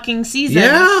of the fucking season.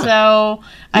 Yeah. So,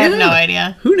 I have no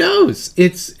idea. Who knows?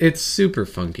 It's super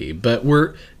funky. But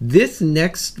this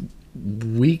next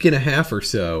week and a half or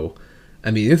so... I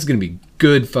mean, it's going to be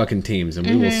good fucking teams, and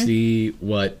we will see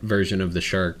what version of the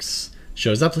Sharks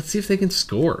shows up. Let's see if they can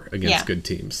score against good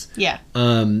teams. Yeah.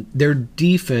 Their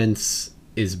defense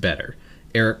is better.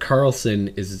 Erik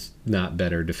Karlsson is not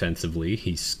better defensively.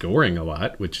 He's scoring a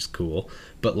lot, which is cool.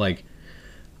 But, like,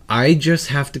 I just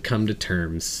have to come to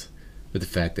terms with the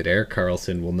fact that Erik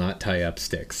Karlsson will not tie up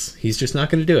sticks. He's just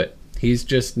not going to do it. He's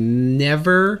just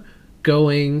never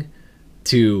going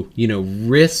to,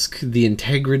 risk the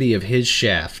integrity of his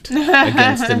shaft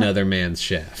against another man's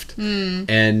shaft.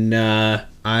 And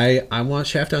I want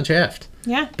shaft on shaft.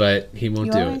 Yeah. But he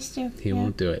won't do it. He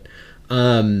won't do it.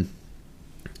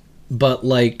 But,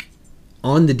 like,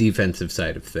 on the defensive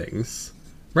side of things,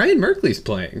 Ryan Merkley's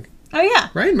playing. Oh, yeah.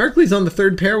 Ryan Merkley's on the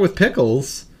third pair with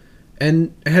Pickles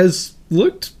and has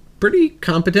looked pretty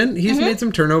competent. He's made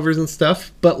some turnovers and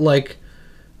stuff, but, like,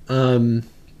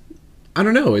 I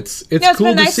don't know. It's cool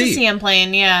been to nice see. To see him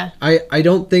playing. Yeah. I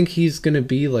don't think he's gonna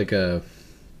be like a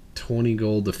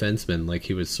 20-goal defenseman like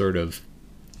he was sort of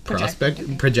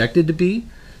projected to be.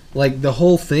 Like, the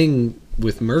whole thing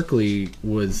with Merkley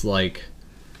was like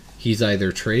he's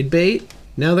either trade bait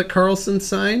now that Karlsson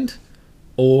signed,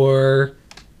 or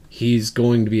he's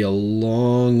going to be a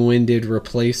long-winded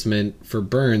replacement for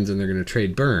Burns, and they're going to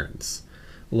trade Burns.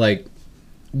 Like,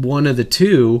 one of the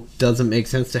two doesn't make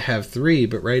sense to have three,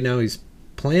 but right now he's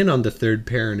playing on the third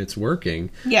pair and it's working.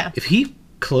 Yeah. If he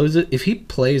plays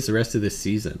the rest of this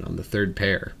season on the third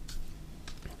pair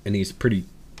and he's pretty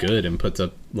good and puts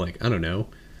up, like, I don't know,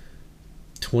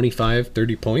 25,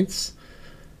 30 points,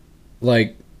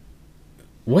 like,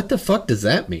 what the fuck does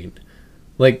that mean?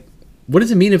 Like, what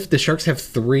does it mean if the Sharks have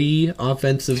three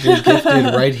offensively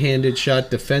gifted right-handed shot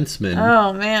defensemen?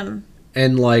 Oh, man.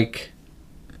 And, like,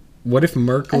 what if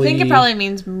Merkley... I think it probably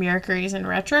means Mercury's in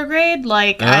retrograde.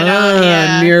 Like, I don't...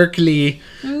 Yeah. Merkley.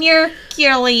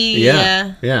 Mercury.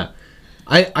 Yeah.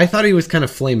 I thought he was kind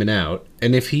of flaming out.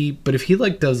 And if he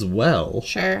like, does well...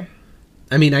 Sure.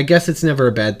 I mean, I guess it's never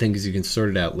a bad thing because you can sort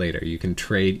it out later. You can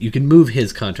trade... You can move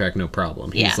his contract, no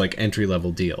problem. He's, like,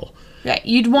 entry-level deal. Right.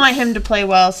 You'd want him to play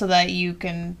well so that you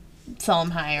can sell him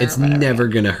higher. It's never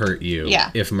going to hurt you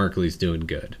if Merkley's doing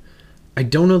good. I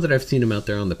don't know that I've seen him out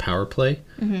there on the power play,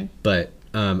 but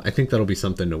I think that'll be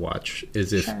something to watch.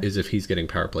 Is if he's getting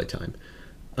power play time.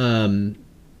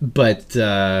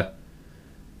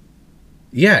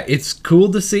 Yeah, it's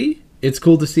cool to see. It's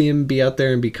cool to see him be out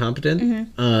there and be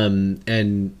competent.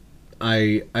 And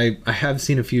I have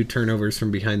seen a few turnovers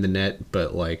from behind the net,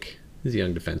 but, like, he's a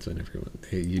young defenseman. Everyone,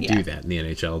 you do that in the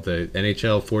NHL. The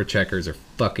NHL forecheckers are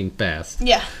fucking fast.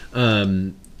 Yeah.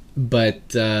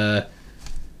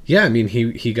 Yeah, I mean,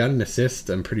 he got an assist,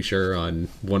 I'm pretty sure, on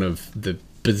one of the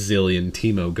bazillion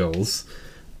Timo goals.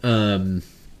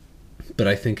 But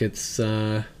I think it's,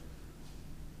 I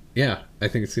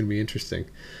think it's going to be interesting.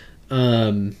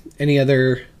 Any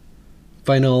other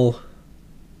final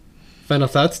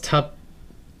thoughts? Top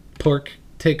pork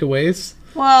takeaways?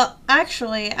 Well,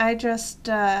 actually, I just,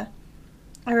 I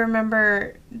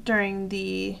remember during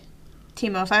the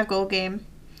Timo 5-goal game,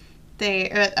 they,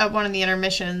 at one of the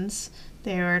intermissions,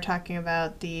 they were talking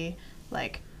about the,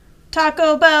 like,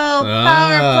 Taco Bell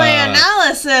power play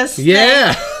analysis thing.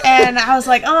 Yeah. And I was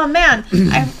like, oh, man,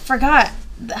 I forgot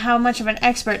how much of an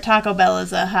expert Taco Bell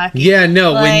is at hockey. Yeah,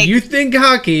 no, like, when you think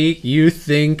hockey, you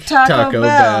think Taco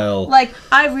Bell. Like,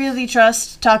 I really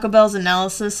trust Taco Bell's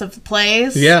analysis of the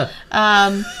plays. Yeah.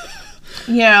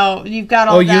 You know, you've got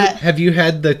all that. Have you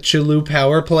had the Chalou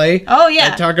power play? Oh, yeah.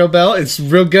 At Taco Bell? It's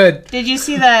real good. Did you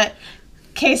see that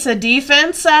Queso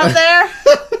defense out there?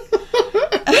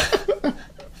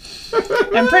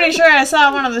 I'm pretty sure I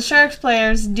saw one of the Sharks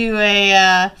players do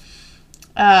a,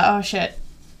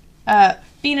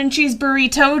 bean and cheese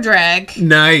burrito drag.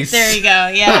 Nice. There you go,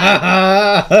 yeah.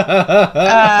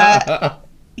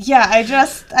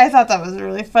 I thought that was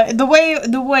really funny. The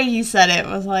way he said it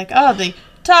was like, oh, the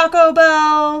Taco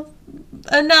Bell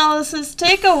analysis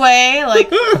takeaway. Like,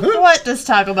 what does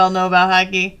Taco Bell know about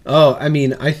hockey? Oh, I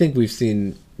mean, I think we've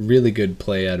seen really good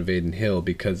play out of Adin Hill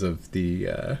because of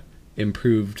the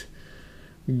improved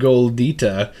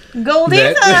Goldita.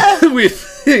 Goldita! We've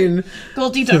seen.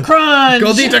 Goldita Crunch!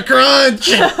 Goldita Crunch!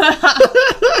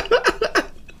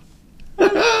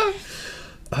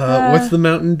 What's the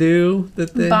Mountain Dew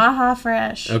that they... Baja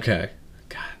Fresh. Okay.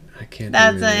 God, I can't...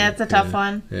 That's a tough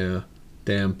one. Yeah.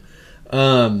 Damn.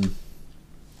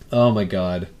 Oh my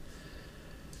god.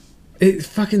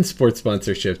 Fucking sports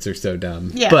sponsorships are so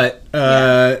dumb. Yeah.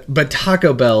 But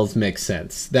Taco Bell's makes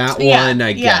sense. That one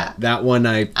I get. Yeah. That one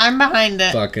I'm behind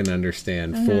it. fucking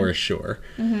understand for sure.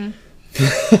 I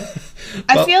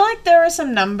feel like there were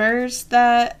some numbers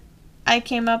that I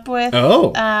came up with.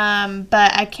 Oh.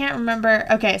 But I can't remember.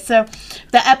 Okay, so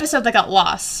the episode that got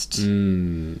lost.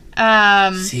 Secret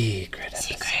episode.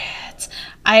 Secrets.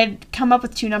 I had come up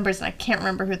with 2 numbers and I can't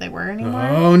remember who they were anymore.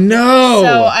 Oh no!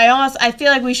 So I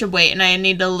feel like we should wait and I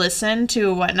need to listen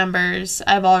to what numbers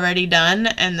I've already done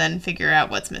and then figure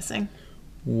out what's missing.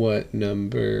 What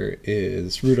number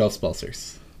is Rudolph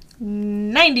Spalsers?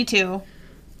 92.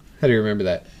 How do you remember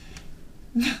that?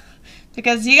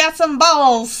 Because you got some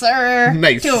balls, sir.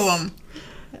 Nice. 2 of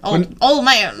them. Old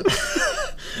man.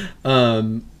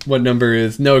 What number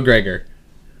is Noah Gregor?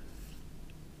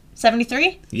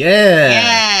 73? Yeah.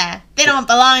 Yeah. They don't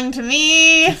belong to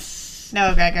me.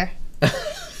 No, Gregor.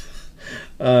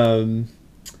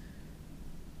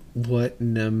 What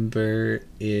number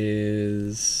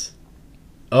is...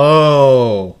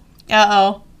 Oh.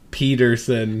 Uh-oh.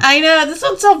 Peterson. I know. This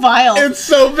one's so vile. It's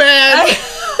so bad.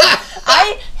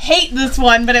 I hate this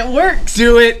one, but it works.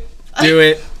 Do it. Do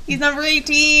it. He's number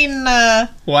 18.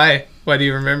 Why? Why do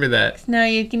you remember that? Now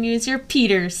you can use your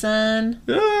Peter, son.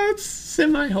 It's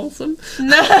semi-wholesome.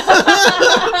 No,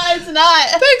 it's not.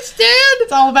 Thanks, Dad.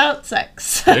 It's all about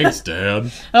sex. Thanks,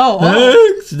 Dad. Oh, wow.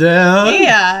 Thanks, Dad.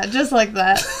 Yeah, just like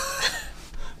that.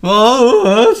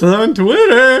 Follow us on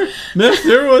Twitter,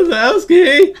 Mr.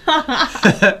 Wazowski.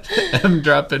 I'm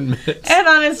dropping mitts. And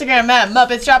on Instagram at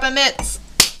Muppets Dropping Mitts.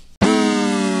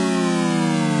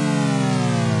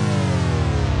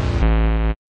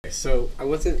 So I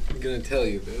wasn't gonna tell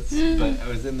you this, but I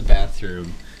was in the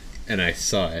bathroom and I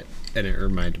saw it and it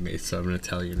reminded me, so I'm gonna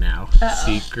tell you now.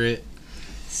 Secret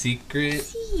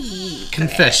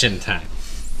confession time.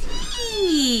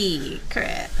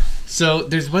 Secret. So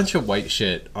there's a bunch of white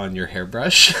shit on your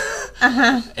hairbrush.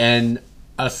 And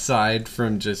aside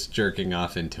from just jerking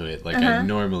off into it like I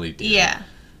normally do. Yeah.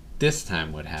 This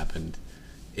time what happened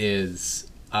is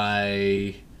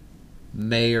I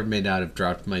may or may not have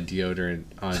dropped my deodorant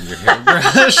on your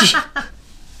hairbrush.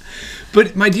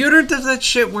 But my deodorant does that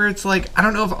shit where it's like, I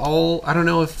don't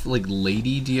know if like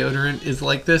lady deodorant is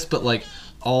like this, but like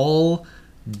all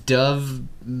Dove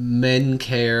Men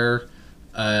Care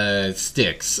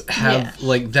sticks have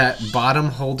like that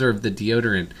bottom holder of the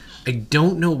deodorant. I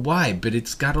don't know why, but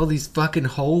it's got all these fucking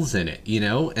holes in it, you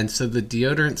know? And so the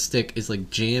deodorant stick is like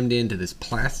jammed into this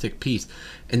plastic piece.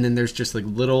 And then there's just like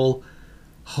little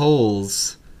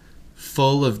holes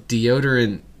full of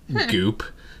deodorant goop.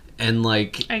 And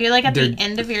like... Are you like at the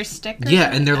end of your stick?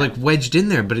 Yeah, and they're like wedged in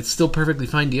there, but it's still perfectly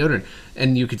fine deodorant.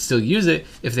 And you could still use it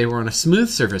if they were on a smooth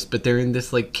surface, but they're in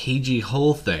this like cagey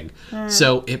hole thing.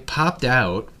 So it popped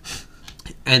out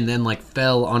and then like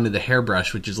fell onto the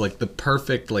hairbrush, which is like the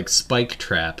perfect like spike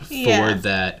trap for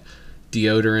that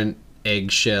deodorant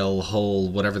eggshell hole,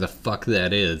 whatever the fuck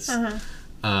that is.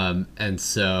 And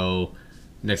so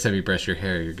next time you brush your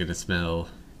hair, you're gonna smell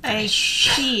I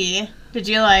see. Did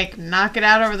you like knock it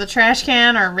out over the trash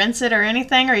can or rinse it or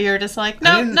anything, or you were just like,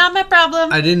 no, not my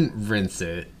problem? I didn't rinse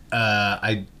it.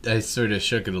 I sort of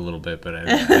shook it a little bit, but I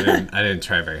didn't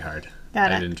try very hard.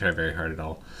 Got it. I didn't try very hard at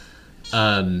all.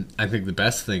 I think the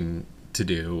best thing to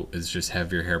do is just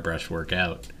have your hairbrush work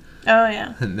out. Oh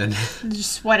yeah. And then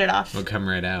just sweat it off. It'll come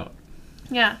right out.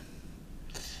 Yeah.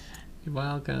 You're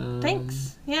welcome.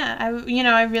 Thanks. Yeah, I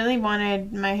really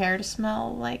wanted my hair to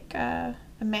smell like a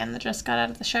man that just got out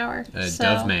of the shower.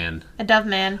 Dove man. A dove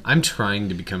man. I'm trying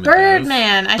to become a dove.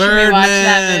 Birdman. I should rewatch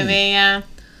that movie. Yeah.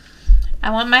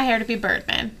 I want my hair to be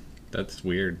Birdman. That's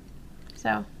weird.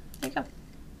 So there you go.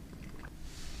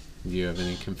 Do you have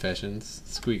any confessions,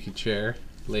 squeaky chair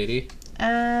lady?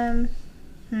 No.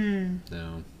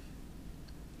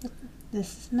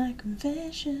 This is my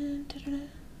confession.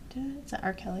 Is that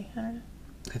R. Kelly? I don't know.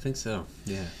 I think so.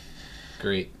 Yeah.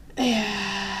 Great.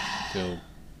 Yeah.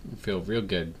 Feel real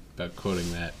good about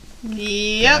quoting that.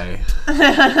 Yep.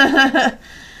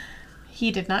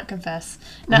 He did not confess.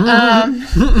 No,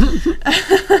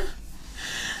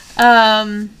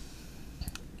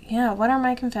 yeah, what are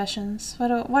my confessions? What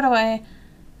do I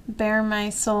bare my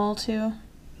soul to?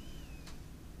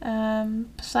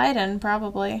 Poseidon,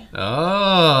 probably.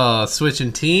 Oh,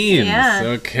 switching teams. Yeah.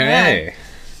 Okay.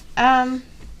 Yeah.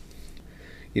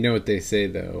 You know what they say,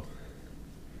 though.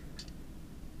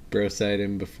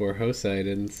 Brosidon before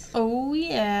Hosidons. Oh,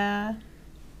 yeah.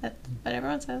 That's what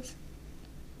everyone says.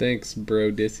 Thanks,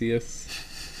 Brodicius.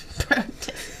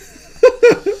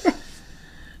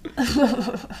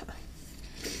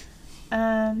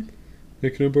 Hey,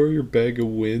 can I borrow your bag of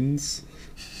wins?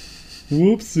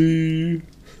 Whoopsie.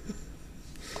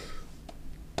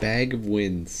 Bag of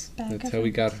wins. That's how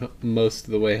we got most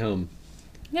of the way home.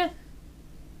 Yeah.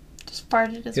 Just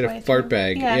farted his He way had a fart through.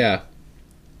 bag. Yeah.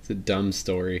 It's a dumb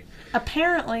story.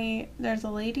 Apparently, there's a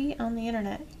lady on the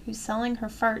internet who's selling her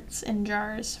farts in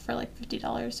jars for like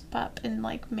 $50 a pop and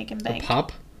like making bank. A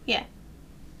pop? Yeah.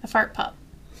 A fart pop.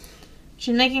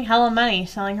 She's making hella money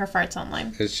selling her farts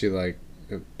online. Is she like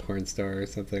a porn star or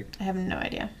something? I have no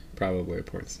idea. Probably a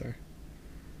porn star.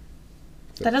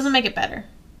 That doesn't make it better.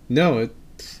 No,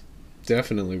 it's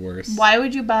definitely worse. Why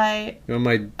would you buy You know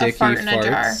my dicky fart in a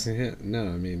farts? jar? Yeah, no,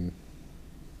 I mean...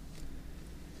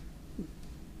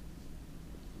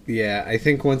 Yeah, I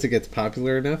think once it gets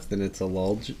popular enough, then it's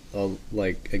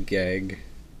like a gag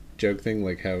joke thing,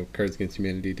 like how Cards Against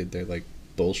Humanity did their like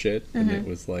bullshit, and it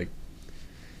was like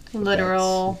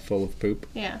literal full of poop.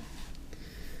 Yeah.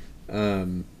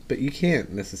 But you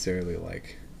can't necessarily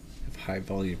like have high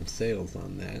volume sales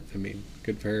on that. I mean,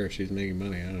 good for her. She's making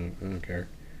money. I don't care.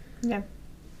 Yeah.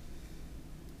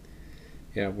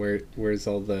 Yeah. Where's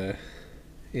all the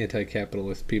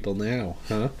anti-capitalist people now?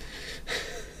 Huh?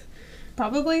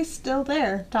 Probably still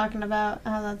there talking about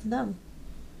how that's dumb.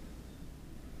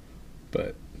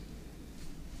 But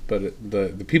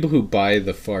the people who buy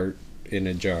the fart in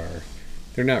a jar,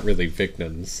 they're not really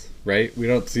victims, right? We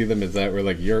don't see them as that. We're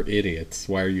like, you're idiots.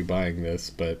 Why are you buying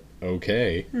this? But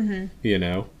okay, you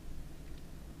know.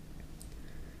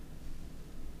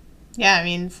 Yeah, I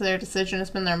mean, it's their decision to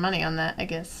spend their money on that, I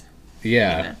guess.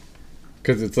 Yeah,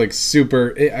 because it's like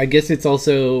super. I guess it's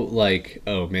also like,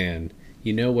 oh man,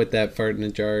 you know what that fart in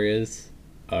a jar is?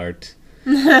 Art.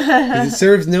 'Cause it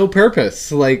serves no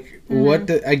purpose. Like,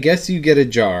 I guess you get a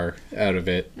jar out of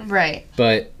it. Right.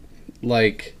 But,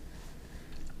 like,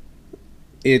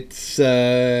 it's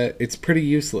pretty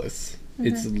useless.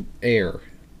 It's air.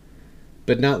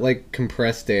 But not, like,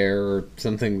 compressed air or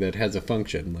something that has a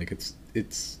function. Like,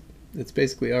 it's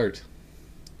basically art.